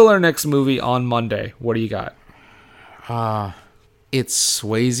 reveal our next movie on Monday. What do you got? It's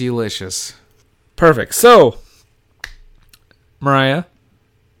Swayze-licious. Perfect. So, Mariah,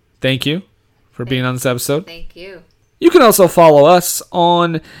 thank you for being on this episode. Thank you. You can also follow us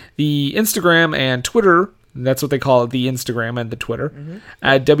on the Instagram and Twitter. That's what they call it, the Instagram and the Twitter,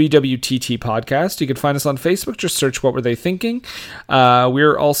 at WWTT Podcast. You can find us on Facebook. Just search What Were They Thinking.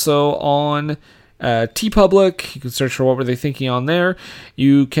 We're also on TeePublic. You can search for What Were They Thinking on there.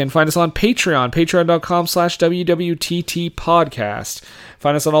 You can find us on Patreon, patreon.com/WWTT Podcast.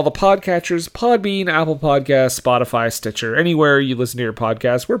 Find us on all the podcatchers, Podbean, Apple Podcasts, Spotify, Stitcher, anywhere you listen to your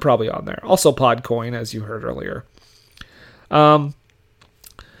podcast, we're probably on there. Also Podcoin, as you heard earlier.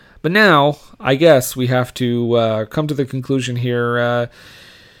 But now, I guess we have to come to the conclusion here.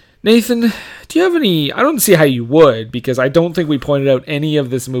 Nathan, do you have any... I don't see how you would, because I don't think we pointed out any of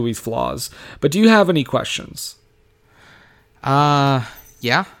this movie's flaws. But do you have any questions? Yeah. Oh.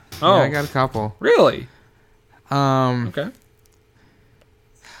 Yeah, I got a couple. Really? Okay.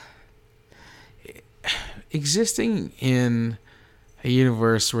 Existing in a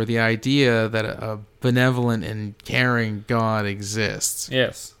universe where the idea that a benevolent and caring God exists.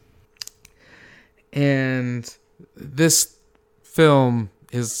 Yes. And this film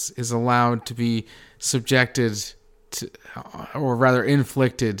is allowed to be subjected to, or rather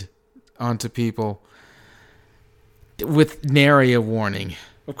inflicted onto people with nary a warning.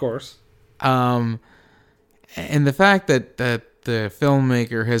 Of course. And the fact that the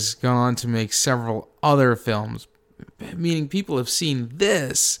filmmaker has gone on to make several other films, meaning people have seen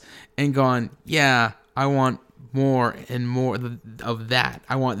this and gone, yeah, I want more and more of that.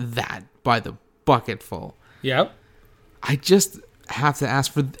 I want that by the bucketful. Yep. I just have to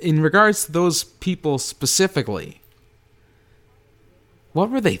ask, for in regards to those people specifically, what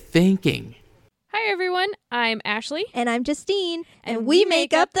were they thinking? Hi, everyone. I'm Ashley. And I'm Justine. And we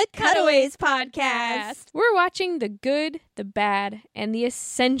make up the Cutaways podcast. We're watching the good, the bad, and the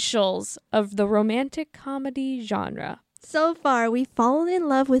essentials of the romantic comedy genre. So far, we've fallen in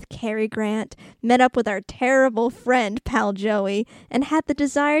love with Cary Grant, met up with our terrible friend, Pal Joey, and had the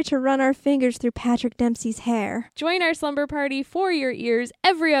desire to run our fingers through Patrick Dempsey's hair. Join our slumber party for your ears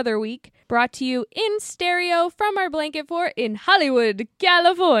every other week, brought to you in stereo from our blanket fort in Hollywood,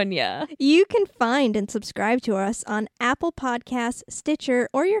 California. You can find and subscribe to us on Apple Podcasts, Stitcher,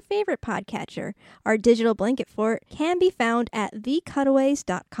 or your favorite podcatcher. Our digital blanket fort can be found at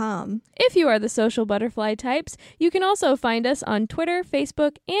thecutaways.com. If you are the social butterfly types, you can also find us on Twitter,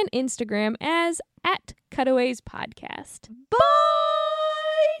 Facebook, and Instagram as @CutawaysPodcast. Bye!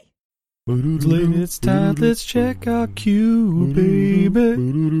 It's time, let's check our cue,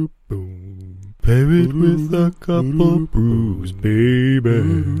 baby. Pair it with a couple brews,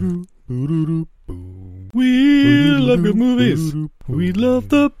 baby. We love good movies. We love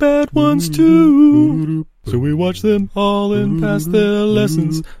the bad ones too. So we watch them all and pass their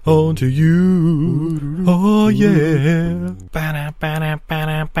lessons on to you. Oh yeah.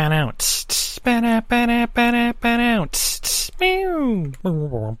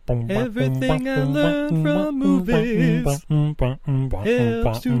 Everything I learned from movies helps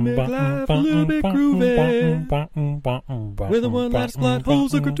to make life a little bit groovy. With a one-liner plot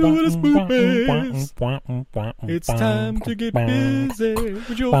holes and gratuitous movies. It's time to get busy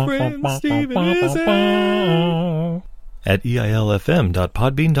with your friend Steve and Izzy at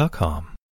eilfm.podbean.com.